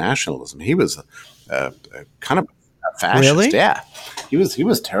nationalism. He was kind of a fascist. Really? Yeah, he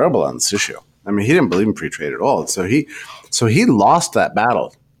was terrible on this issue. I mean, he didn't believe in free trade at all. So he lost that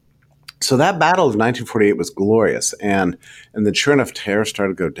battle. So that battle of 1948 was glorious, and then sure enough, tariffs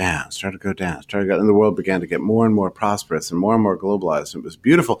started to go down, and the world began to get more and more prosperous and more globalized. And it was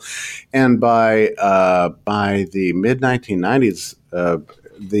beautiful, and by the mid 1990s,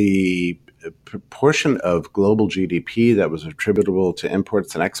 the proportion of global GDP that was attributable to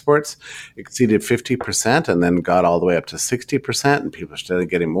imports and exports exceeded 50%, and then got all the way up to 60%, and people started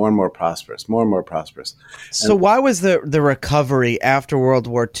getting more and more prosperous. So why was the recovery after World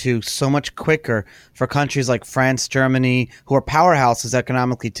War II so much quicker for countries like France, Germany, who are powerhouses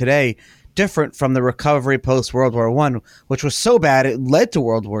economically today, different from the recovery post World War I, which was so bad it led to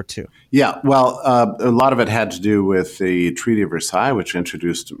World War II? Yeah, well, a lot of it had to do with the Treaty of Versailles, which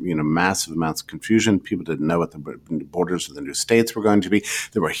introduced massive amounts of confusion. People didn't know what the borders of the new states were going to be.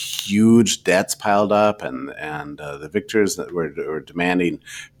 There were huge debts piled up, and the victors that were demanding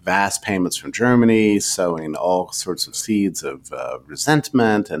vast payments from Germany, sowing all sorts of seeds of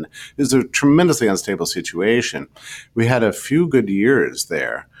resentment, and it was a tremendously unstable situation. We had a few good years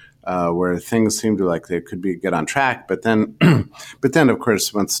there. Where things seemed to like they could get on track, but then, of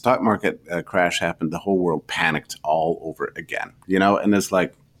course, when the stock market crash happened, the whole world panicked all over again. And it's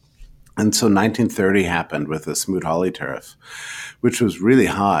like, and so 1930 happened with the Smoot-Hawley tariff, which was really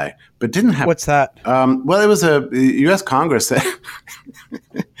high, but didn't have. What's that? Well, it was a U.S. Congress said.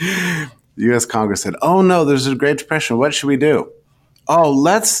 The U.S. Congress said, "Oh no, there's a Great Depression. What should we do? Oh,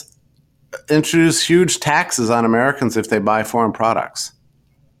 let's introduce huge taxes on Americans if they buy foreign products."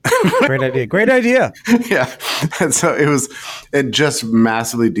 Great idea. Yeah. And so it just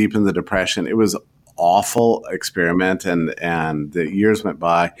massively deepened the depression. It was awful experiment, and the years went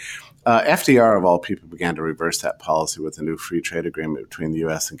by. FDR, of all people, began to reverse that policy with a new free trade agreement between the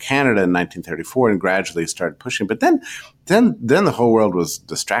U.S. and Canada in 1934, and gradually started pushing. But then the whole world was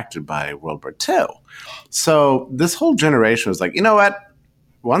distracted by World War II. So this whole generation was like, you know what?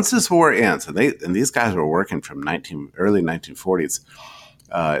 Once this war ends, and these guys were working from early 1940s,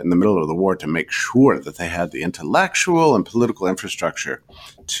 in the middle of the war, to make sure that they had the intellectual and political infrastructure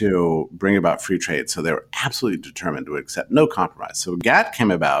to bring about free trade. So they were absolutely determined to accept no compromise. So GATT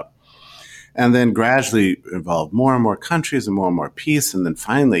came about, and then gradually involved more and more countries and more peace. And then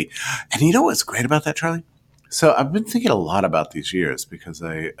finally, and you know what's great about that, Charlie? So I've been thinking a lot about these years because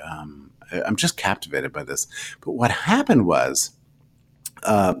I'm just captivated by this. But what happened was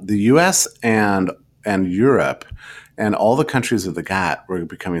the U.S. and Europe and all the countries of the GATT were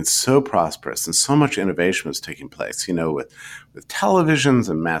becoming so prosperous, and so much innovation was taking place, with televisions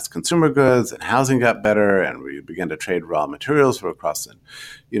and mass consumer goods, and housing got better, and we began to trade raw materials from across it.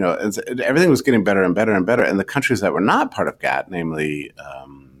 Everything was getting better and better and better. And the countries that were not part of GATT, namely,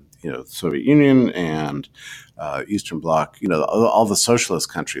 the Soviet Union and Eastern Bloc, all the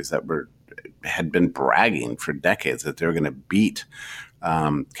socialist countries that had been bragging for decades that they were going to beat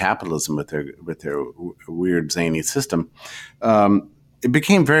capitalism with their weird zany system, it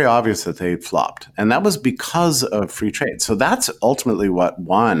became very obvious that they flopped, and that was because of free trade. So that's ultimately what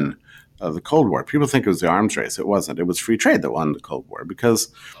won the Cold War. People think it was the arms race. It wasn't. It was free trade that won the Cold War,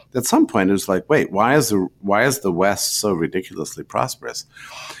 because at some point it was like, wait, why is the West so ridiculously prosperous?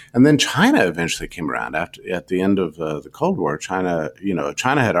 And then China eventually came around at the end of the Cold War. China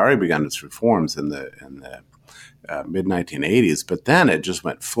had already begun its reforms in the mid 1980s, but then it just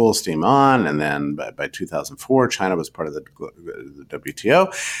went full steam on. And then by 2004, China was part of the WTO.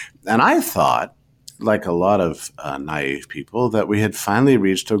 And I thought, like a lot of naive people, that we had finally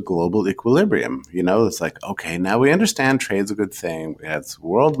reached a global equilibrium. It's like, okay, now we understand trade's a good thing. We have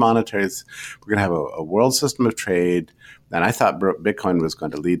world monetaries. We're going to have a world system of trade. And I thought Bitcoin was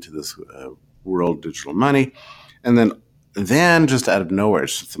going to lead to this world digital money. And then just out of nowhere,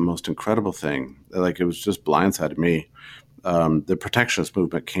 it's just the most incredible thing. Like, it was just blindsided me. The protectionist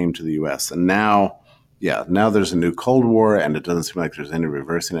movement came to the U.S. And now there's a new Cold War, and it doesn't seem like there's any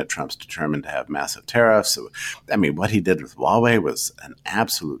reversing it. Trump's determined to have massive tariffs. So, I mean, what he did with Huawei was an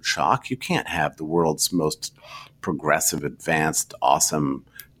absolute shock. You can't have the world's most progressive, advanced, awesome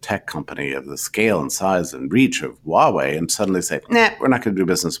tech company of the scale and size and reach of Huawei and suddenly say, nah, we're not going to do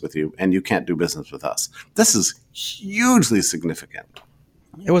business with you, and you can't do business with us. This is hugely significant.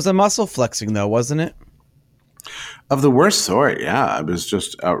 It was a muscle flexing, though, wasn't it? Of the worst sort, yeah. It was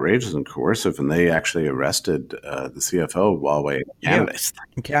just outrageous and coercive, and they actually arrested the CFO of Huawei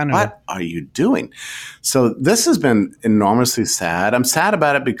in Canada. What are you doing? So this has been enormously sad. I'm sad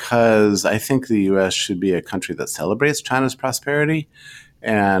about it because I think the U.S. should be a country that celebrates China's prosperity.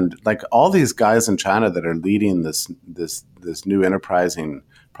 And like all these guys in China that are leading this new enterprising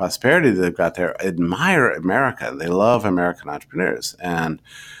prosperity they've got there admire America. They love American entrepreneurs. And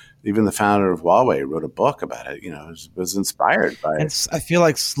even the founder of Huawei wrote a book about it, was inspired by it. I feel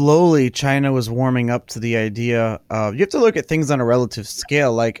like slowly China was warming up to the idea of, you have to look at things on a relative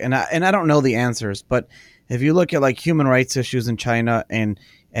scale. Like, and I don't know the answers, but if you look at like human rights issues in China and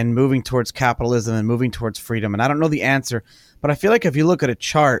moving towards capitalism and moving towards freedom, and I don't know the answer, but I feel like if you look at a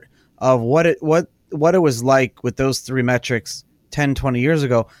chart of what it was like with those three metrics 10, 20 years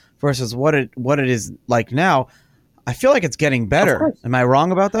ago versus what it is like now, I feel like it's getting better. Am I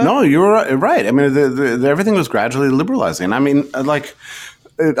wrong about that? No, you're right. I mean, everything was gradually liberalizing. I mean, like,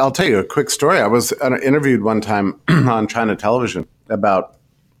 I'll tell you a quick story. I was interviewed one time on China television about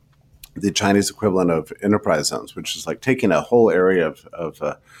the Chinese equivalent of enterprise zones, which is like taking a whole area of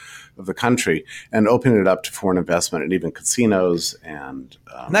the country and opening it up to foreign investment and even casinos. And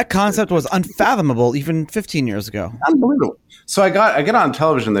that concept was unfathomable even 15 years ago. Unbelievable. So I get on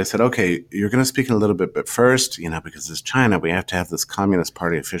television. They said, okay, you're going to speak in a little bit, but first, because it's China, we have to have this Communist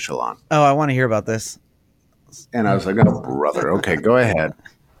Party official on. Oh, I want to hear about this. And I was like, oh, brother, okay, go ahead.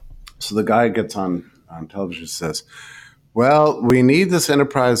 So the guy gets on television and says, well, we need this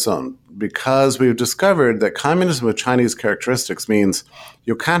enterprise zone because we've discovered that communism with Chinese characteristics means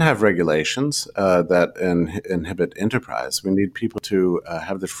you can't have regulations that inhibit enterprise. We need people to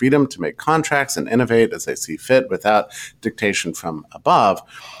have the freedom to make contracts and innovate as they see fit without dictation from above.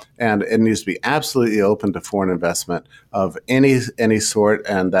 And it needs to be absolutely open to foreign investment of any sort.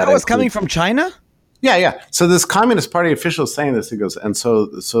 And that was coming from China? Yeah. So this Communist Party official is saying this. He goes, and so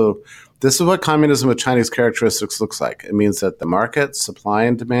this is what communism with Chinese characteristics looks like. It means that the market, supply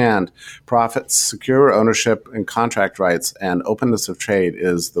and demand, profits, secure ownership and contract rights, and openness of trade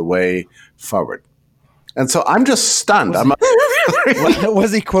is the way forward. And so I'm just stunned.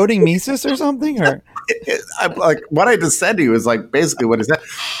 Was he quoting Mises or something? Or like what I just said to you is like basically what he said.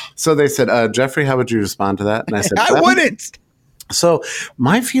 So they said, Jeffrey, how would you respond to that? And I said, I wouldn't. So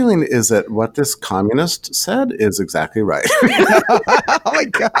my feeling is that what this communist said is exactly right. Oh my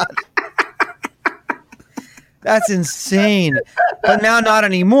God. That's insane. But now not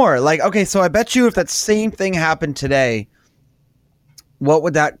anymore. Like, okay, so I bet you if that same thing happened today, what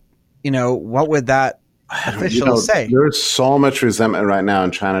would that official say? There's so much resentment right now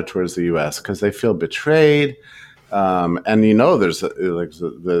in China towards the U.S. because they feel betrayed. And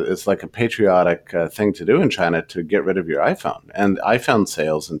it's like a patriotic thing to do in China to get rid of your iPhone. And iPhone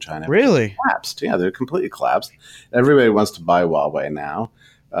sales in China really collapsed. Yeah, they're completely collapsed. Everybody wants to buy Huawei now.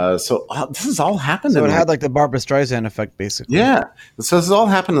 So this has all happened. So it had like the Barbra Streisand effect, basically. Yeah. So this has all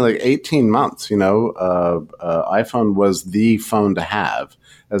happened in like 18 months. iPhone was the phone to have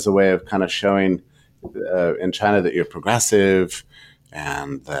as a way of kind of showing in China that you're progressive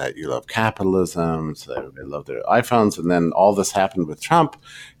and that you love capitalism. So they love their iPhones. And then all this happened with Trump.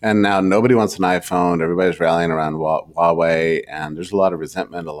 And now nobody wants an iPhone. Everybody's rallying around Huawei. And there's a lot of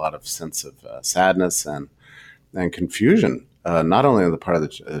resentment, a lot of sense of sadness and confusion. Not only on the part of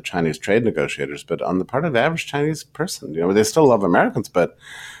the Chinese trade negotiators, but on the part of the average Chinese person. They still love Americans, but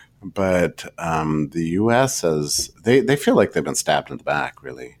the U.S. they feel like they've been stabbed in the back.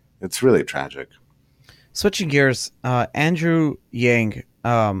 Really, it's really tragic. Switching gears, Andrew Yang,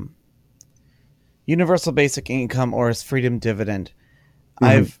 universal basic income or his freedom dividend. Mm-hmm.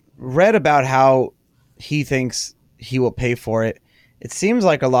 I've read about how he thinks he will pay for it. It seems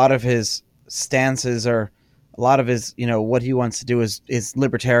like a lot of his stances are. A lot of his, what he wants to do is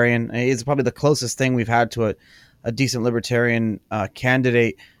libertarian. It's probably the closest thing we've had to a decent libertarian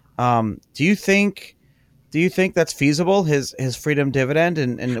candidate. Do you think that's feasible? His freedom dividend,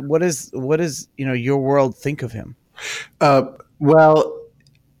 and what is your world think of him? Well,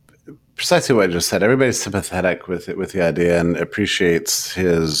 precisely what I just said. Everybody's sympathetic with the idea and appreciates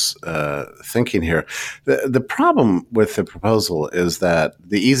his thinking here. The problem with the proposal is that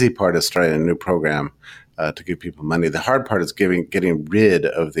the easy part is starting a new program. To give people money. The hard part is getting rid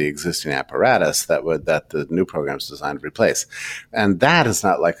of the existing apparatus that the new program is designed to replace, and that is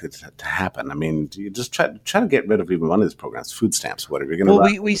not likely to happen. I mean, you just try to get rid of even one of these programs, food stamps, whatever you're going to.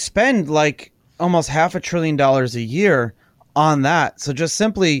 Well, we spend like almost $500 billion a year on that. So just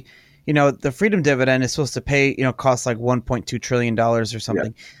simply, the freedom dividend is supposed to pay, costs like $1.2 trillion or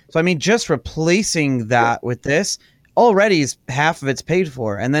something. Yeah. So I mean, just replacing that with this already is half of it's paid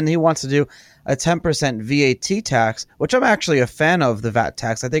for, and then he wants to do a 10% VAT tax, which I'm actually a fan of the VAT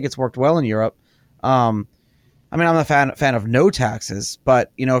tax. I think it's worked well in Europe. I'm a fan of no taxes,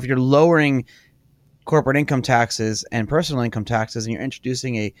 but if you're lowering corporate income taxes and personal income taxes and you're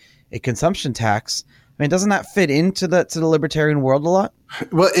introducing a consumption tax, mean, doesn't that fit into the libertarian world a lot?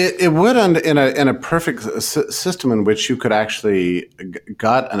 Well, it would in a perfect system in which you could actually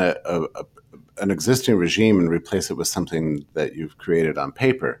got an existing regime and replace it with something that you've created on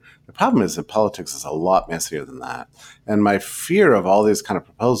paper. The problem is that politics is a lot messier than that. And my fear of all these kind of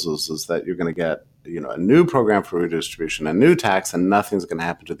proposals is that you're going to get a new program for redistribution, a new tax, and nothing's going to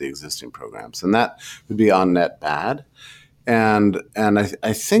happen to the existing programs. And that would be on net bad. And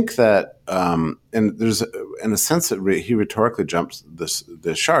I think that and there's in a sense that he rhetorically jumped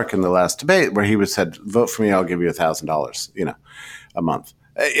the shark in the last debate where he said, "Vote for me, I'll give you $1,000, a month."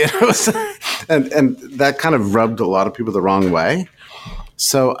 And that kind of rubbed a lot of people the wrong way.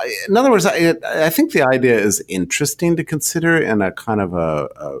 So, in other words, I think the idea is interesting to consider in a kind of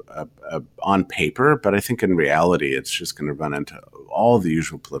a on paper, but I think in reality, it's just going to run into all the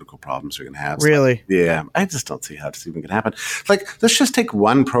usual political problems you're going to have. Really? Yeah, I just don't see how it's even going to happen. Like, let's just take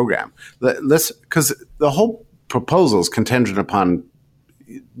one program. Because the whole proposal is contingent upon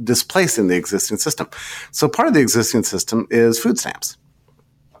displacing the existing system. So part of the existing system is food stamps.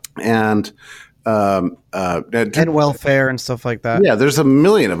 And welfare and stuff like that. Yeah, there's a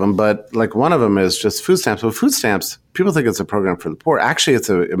million of them, but like one of them is just food stamps. Well, food stamps, people think it's a program for the poor. Actually, it's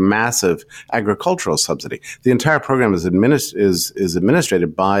a massive agricultural subsidy. The entire program is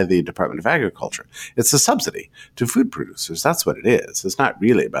administrated by the Department of Agriculture. It's a subsidy to food producers. That's what it is. It's not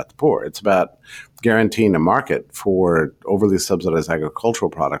really about the poor. It's about guaranteeing a market for overly subsidized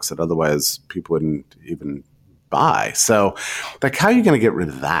agricultural products that otherwise people wouldn't even buy. So, like, how are you going to get rid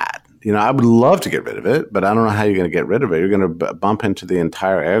of that? I would love to get rid of it, but I don't know how you're going to get rid of it. You're going to bump into the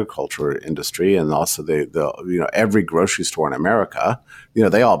entire agriculture industry, and also the every grocery store in America.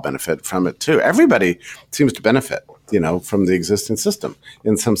 They all benefit from it too. Everybody seems to benefit, from the existing system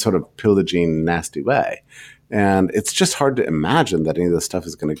in some sort of pillaging, nasty way. And it's just hard to imagine that any of this stuff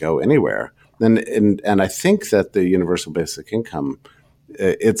is going to go anywhere. And I think that the universal basic income,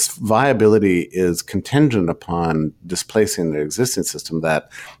 its viability is contingent upon displacing the existing system.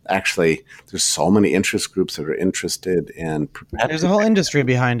 That actually there's so many interest groups that are interested in. There's a whole industry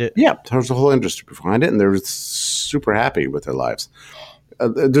behind it. Yeah, there's a whole industry behind it, and they're super happy with their lives.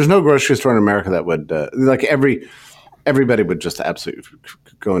 There's no grocery store in America that would everybody would just absolutely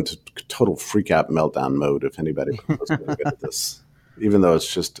go into total freak out meltdown mode if anybody was going to get this. Even though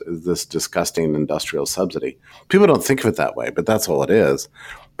it's just this disgusting industrial subsidy. People don't think of it that way, but that's all it is.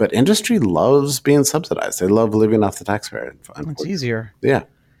 But industry loves being subsidized. They love living off the taxpayer. It's easier. Yeah.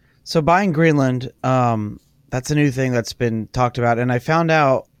 So buying Greenland, that's a new thing that's been talked about. And I found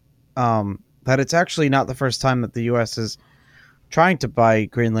out that it's actually not the first time that the U.S. is trying to buy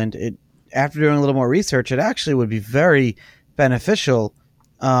Greenland. After doing a little more research, it actually would be very beneficial,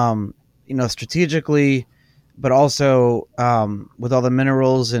 strategically, but also with all the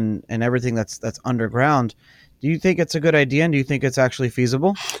minerals and everything that's underground. Do you think it's a good idea, and do you think it's actually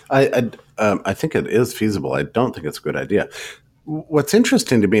feasible? I think it is feasible. I don't think it's a good idea. What's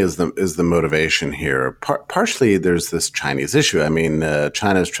interesting to me is the motivation here. Partially, there's this Chinese issue. I mean,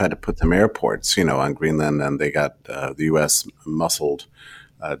 China's tried to put some airports, on Greenland, and they got the U.S. muscled.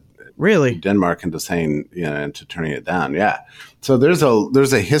 Really? Denmark into saying, into turning it down. Yeah. So there's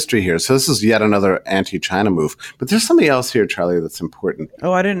a history here. So this is yet another anti-China move. But there's something else here, Charlie, that's important.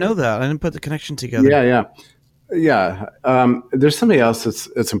 Oh, I didn't know that. I didn't put the connection together. Yeah. There's something else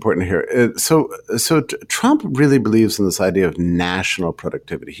that's important here. So Trump really believes in this idea of national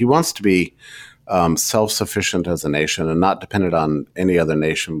productivity. He wants to be self-sufficient as a nation and not dependent on any other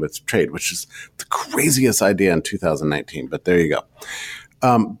nation with trade, which is the craziest idea in 2019. But there you go.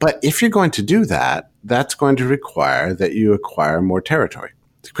 But if you're going to do that, that's going to require that you acquire more territory,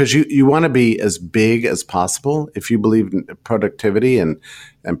 because you want to be as big as possible. If you believe in productivity and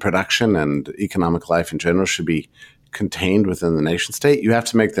production and economic life in general should be contained within the nation state, you have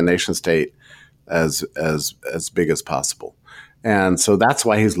to make the nation state as big as possible. And so that's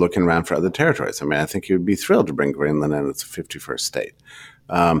why he's looking around for other territories. I mean, I think he would be thrilled to bring Greenland in as a 51st state.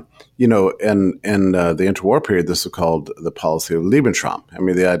 In the interwar period, this was called the policy of Lebensraum. I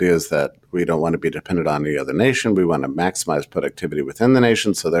mean, the idea is that we don't want to be dependent on any other nation. We want to maximize productivity within the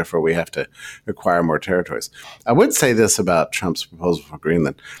nation, so therefore we have to acquire more territories. I would say this about Trump's proposal for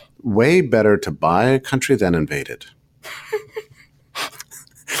Greenland. Way better to buy a country than invade it.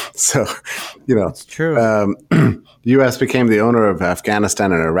 So, it's true. The U.S. became the owner of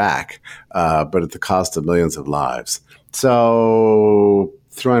Afghanistan and Iraq, but at the cost of millions of lives. So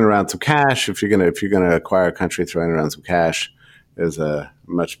throwing around some cash, if you're gonna acquire a country, throwing around some cash is a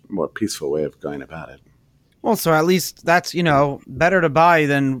much more peaceful way of going about it. Well, so at least that's better to buy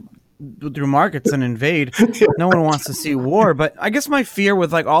than through markets than invade. No one wants to see war, but I guess my fear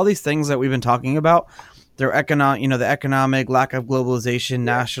with like all these things that we've been talking about their the economic lack of globalization,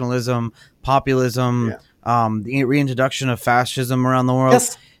 nationalism, populism, the reintroduction of fascism around the world.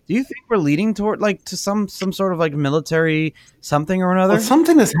 Yes. Do you think we're leading toward to some sort of military something or another? Well,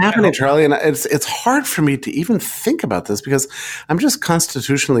 something is happening, Charlie, and it's hard for me to even think about this because I'm just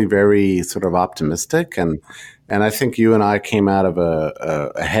constitutionally very sort of optimistic, and I think you and I came out of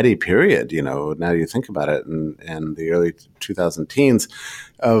a heady period, now you think about it, in the early 2000 teens,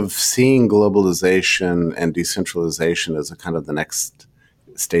 of seeing globalization and decentralization as a kind of the next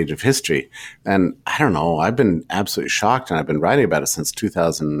stage of history. And I don't know, I've been absolutely shocked, and I've been writing about it since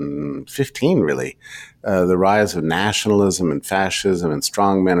 2015, really. The rise of nationalism and fascism and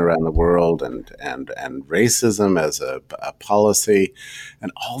strongmen around the world, and racism as a policy,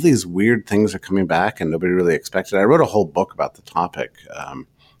 and all these weird things are coming back, and nobody really expected. I wrote a whole book about the topic.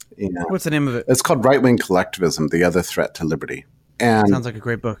 What's the name of it? It's called Right-Wing Collectivism: The Other Threat to Liberty. And sounds like a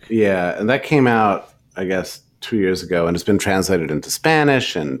great book. Yeah, and that came out, I guess, 2 years ago, and it's been translated into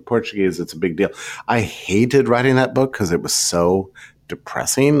Spanish and Portuguese. It's a big deal. I hated writing that book because it was so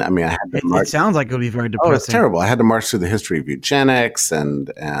depressing. I mean, I had to it sounds like it would be very depressing. Oh, it's terrible. I had to march through the history of eugenics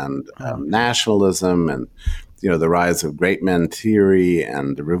and nationalism, and the rise of great men theory,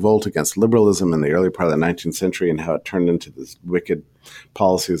 and the revolt against liberalism in the early part of the 19th century, and how it turned into this wicked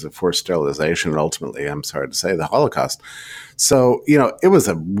policies of forced sterilization, and ultimately, I'm sorry to say, the Holocaust. So, it was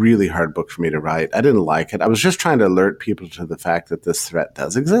a really hard book for me to write. I didn't like it. I was just trying to alert people to the fact that this threat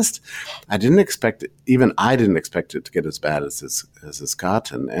does exist. I didn't expect it. Even I didn't expect it to get as bad as it's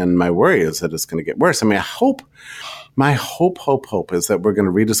gotten. And my worry is that it's going to get worse. I mean, my hope is that we're going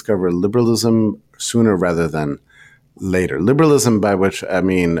to rediscover liberalism sooner rather than later. Liberalism, by which I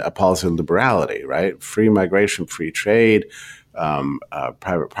mean a policy of liberality, right? Free migration, free trade,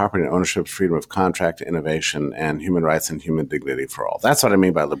 private property and ownership, freedom of contract, innovation, and human rights and human dignity for all. That's what I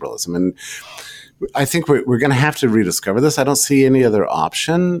mean by liberalism. And I think we're going to have to rediscover this. I don't see any other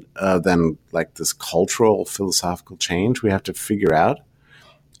option than this cultural, philosophical change. We have to figure out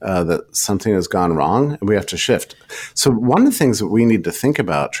that something has gone wrong, and we have to shift. So one of the things that we need to think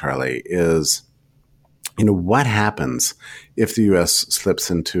about, Charlie, is what happens if the U.S.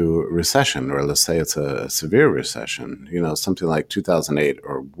 slips into recession, or let's say it's a severe recession, something like 2008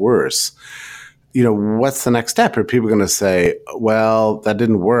 or worse. What's the next step? Are people going to say, well, that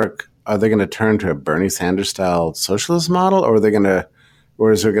didn't work? Are they going to turn to a Bernie Sanders style socialist model, or is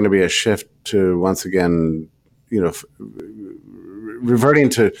there going to be a shift to once again, reverting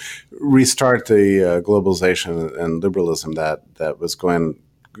to restart the globalization and liberalism that was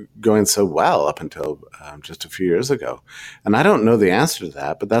going so well up until just a few years ago? And I don't know the answer to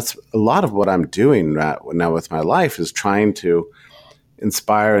that, but that's a lot of what I'm doing now with my life, is trying to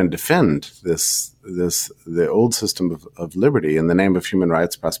inspire and defend the old system of liberty in the name of human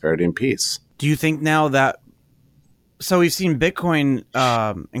rights, prosperity, and peace. Do you think now that, so we've seen Bitcoin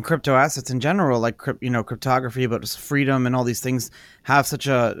and crypto assets in general, like cryptography, but freedom and all these things, have such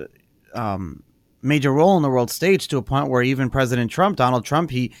a major role in the world stage, to a point where even President Trump, Donald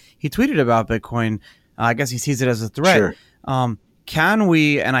Trump, he tweeted about Bitcoin. I guess he sees it as a threat. Sure. Can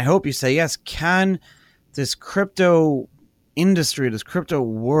we, and I hope you say yes, can this crypto industry, this crypto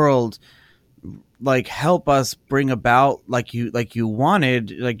world, help us bring about, like you want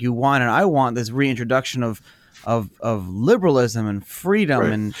and I want, this reintroduction of liberalism and freedom?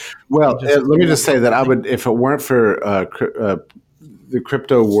 Right. And well, let me just say that I would, if it weren't for the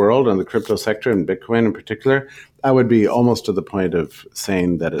crypto world and the crypto sector, and Bitcoin in particular, I would be almost to the point of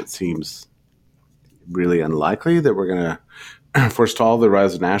saying that it seems really unlikely that we're going to forestall the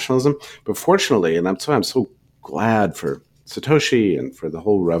rise of nationalism. But fortunately, and I'm so glad for Satoshi and for the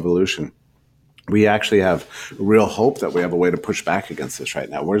whole revolution, we actually have real hope that we have a way to push back against this right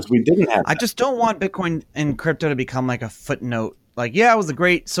now, whereas we didn't have. I just don't want Bitcoin and crypto to become like a footnote. It was a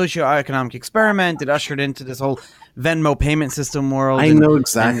great socioeconomic experiment. It ushered into this whole Venmo payment system world. I know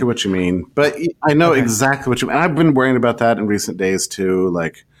exactly what you mean, but I know exactly what you mean. I've been worrying about that in recent days too.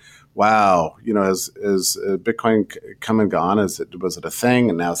 Wow, is Bitcoin come and gone? Was it a thing,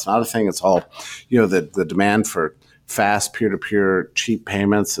 and now it's not a thing? It's all, the demand for fast peer-to-peer cheap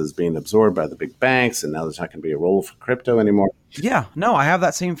payments is being absorbed by the big banks, and now there's not going to be a role for crypto anymore. Yeah, no, I have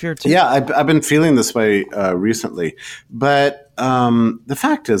that same fear too. Yeah, I've been feeling this way recently. But the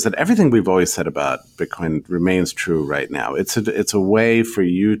fact is that everything we've always said about Bitcoin remains true right now. It's a way for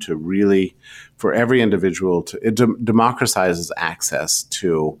you to really, for every individual, it democratizes access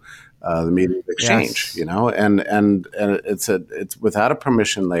to the medium of exchange. Yes. And it's without a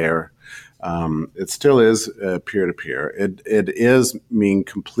permission layer. It still is peer-to-peer. It is mean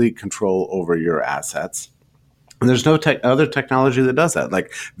complete control over your assets. And there's no other technology that does that.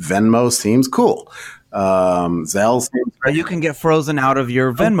 Like Venmo seems cool. Zelle seems But you can get frozen out of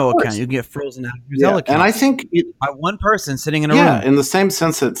your Venmo account. You can get frozen out of your Zelle account. And I think by one person sitting in a room. in the same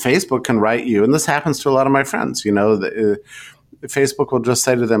sense that Facebook can write you, and this happens to a lot of my friends. Facebook will just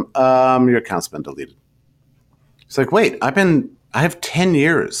say to them, "Your account's been deleted." It's like, wait, I have 10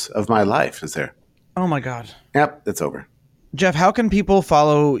 years of my life. Is there? Oh my God. Yep, it's over. Jeff, how can people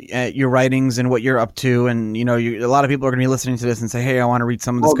follow your writings and what you're up to? And, a lot of people are going to be listening to this and say, hey, I want to read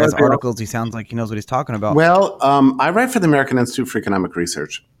some of this guy's articles. He sounds like he knows what he's talking about. Well, I write for the American Institute for Economic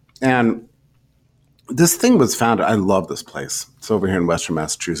Research. And this thing was founded, I love this place. It's over here in Western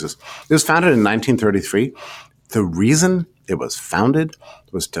Massachusetts. It was founded in 1933. The reason it was founded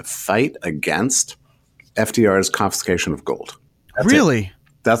was to fight against FDR's confiscation of gold. Really?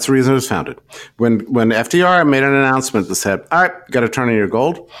 That's the reason it was founded. When FDR made an announcement that said, all right, got to turn in your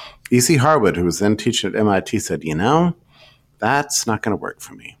gold, E.C. Harwood, who was then teaching at MIT, said, that's not going to work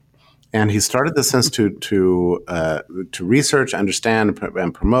for me. And he started this institute to research, understand,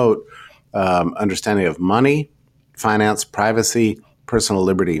 and promote understanding of money, finance, privacy, personal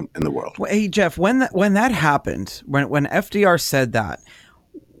liberty in the world. Well, hey, Jeff, when that happened, when FDR said that,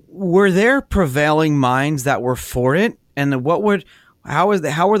 were there prevailing minds that were for it? And how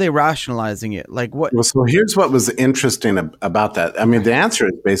were they rationalizing it? Like what? Well, so here's what was interesting about that. I mean, the answer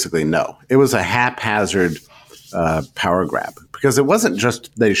is basically no. It was a haphazard power grab because it wasn't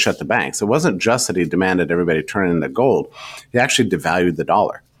just they shut the banks. It wasn't just that he demanded everybody turn in their gold. He actually devalued the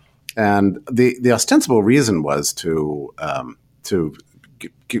dollar, and the ostensible reason was to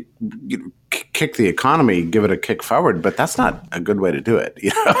kick the economy, give it a kick forward. But that's not a good way to do it.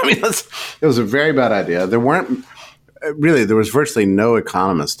 I mean, it was a very bad idea. There was virtually no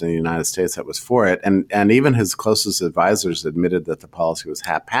economist in the United States that was for it. And even his closest advisors admitted that the policy was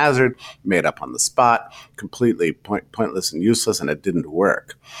haphazard, made up on the spot, completely pointless and useless, and it didn't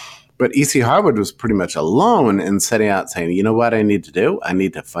work. But E.C. Harwood was pretty much alone in setting out saying, you know what I need to do? I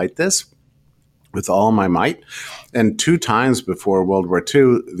need to fight this with all my might. And 2 times before World War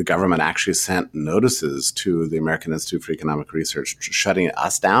II, the government actually sent notices to the American Institute for Economic Research shutting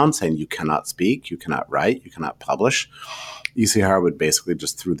us down, saying you cannot speak, you cannot write, you cannot publish. E.C. Harwood basically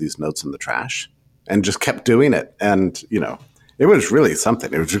just threw these notes in the trash and just kept doing it. And, it was really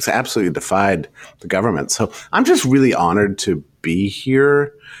something. It was just absolutely defied the government. So I'm just really honored to be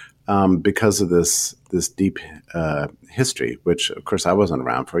here because of this deep history, which, of course, I wasn't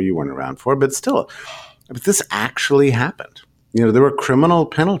around for, you weren't around for, but still, this actually happened. There were criminal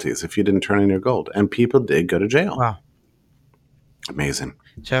penalties if you didn't turn in your gold, and people did go to jail. Wow. Amazing.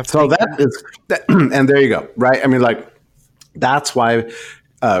 Jeff, so and there you go, right? I mean, that's why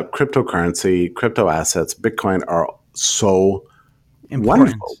cryptocurrency, crypto assets, Bitcoin are so important.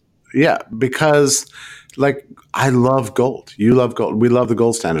 Wonderful. Yeah, because I love gold. You love gold. We love the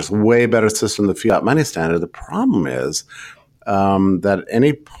gold standard. It's a way better system than the fiat money standard. The problem is that at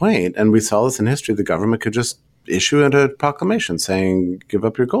any point, and we saw this in history, the government could just issue a proclamation saying, give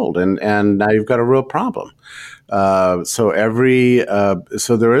up your gold. And now you've got a real problem. So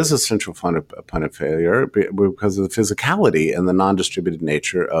there is a central point of failure because of the physicality and the non-distributed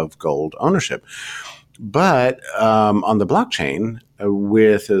nature of gold ownership. But on the blockchain,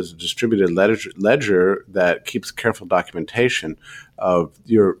 with a distributed ledger that keeps careful documentation of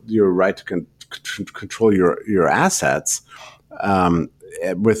your right to control your assets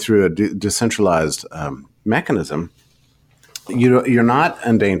through a decentralized mechanism, you're not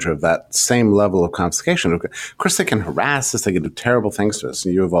in danger of that same level of confiscation. Of course, they can harass us, they can do terrible things to us,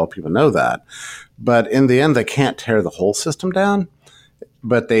 and you of all people know that. But in the end, they can't tear the whole system down.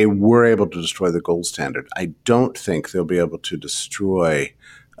 But they were able to destroy the gold standard. I don't think they'll be able to destroy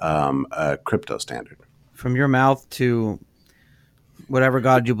a crypto standard. From your mouth to whatever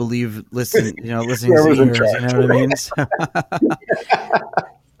God you believe, listening to ears, you know what I mean?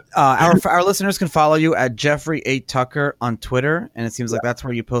 Our listeners can follow you at Jeffrey A. Tucker on Twitter, and it seems like that's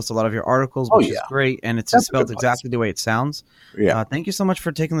where you post a lot of your articles, which is great, and it's spelled exactly the way it sounds. Yeah. Thank you so much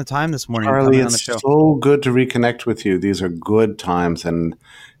for taking the time this morning. Charlie, it's so good to reconnect with you. These are good times, and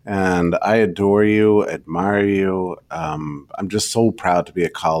I adore you, admire you. I'm just so proud to be a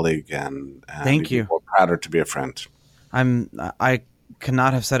colleague, and thank you. More prouder to be a friend. I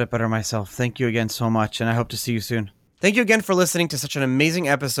cannot have said it better myself. Thank you again so much, and I hope to see you soon. Thank you again for listening to such an amazing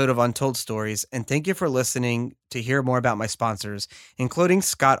episode of Untold Stories, and thank you for listening to hear more about my sponsors, including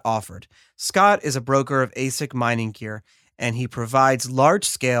Scott Offord. Scott is a broker of ASIC mining gear, and he provides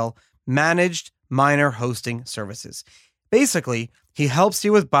large-scale, managed miner hosting services. Basically, he helps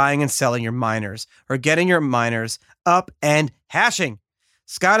you with buying and selling your miners, or getting your miners up and hashing.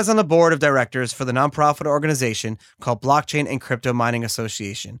 Scott is on the board of directors for the nonprofit organization called Blockchain and Crypto Mining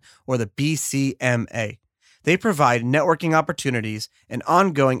Association, or the BCMA. They provide networking opportunities and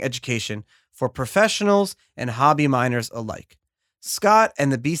ongoing education for professionals and hobby miners alike. Scott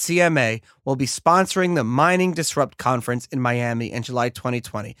and the BCMA will be sponsoring the Mining Disrupt Conference in Miami in July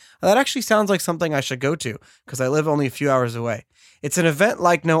 2020. That actually sounds like something I should go to because I live only a few hours away. It's an event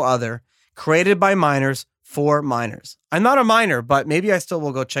like no other, created by miners for miners. I'm not a miner, but maybe I still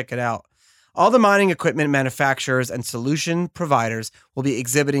will go check it out. All the mining equipment manufacturers and solution providers will be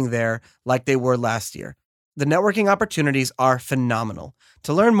exhibiting there like they were last year. The networking opportunities are phenomenal.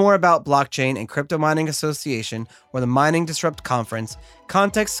 To learn more about Blockchain and Crypto Mining Association or the Mining Disrupt Conference,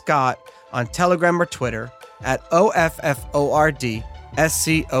 contact Scott on Telegram or Twitter at OFFORDSCOTT.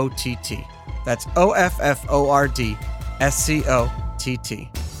 That's OFFORDSCOTT.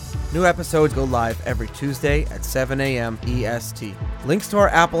 New episodes go live every Tuesday at 7 a.m. EST. Links to our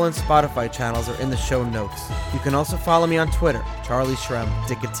Apple and Spotify channels are in the show notes. You can also follow me on Twitter, Charlie Shrem,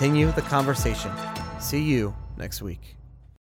 to continue the conversation. See you next week.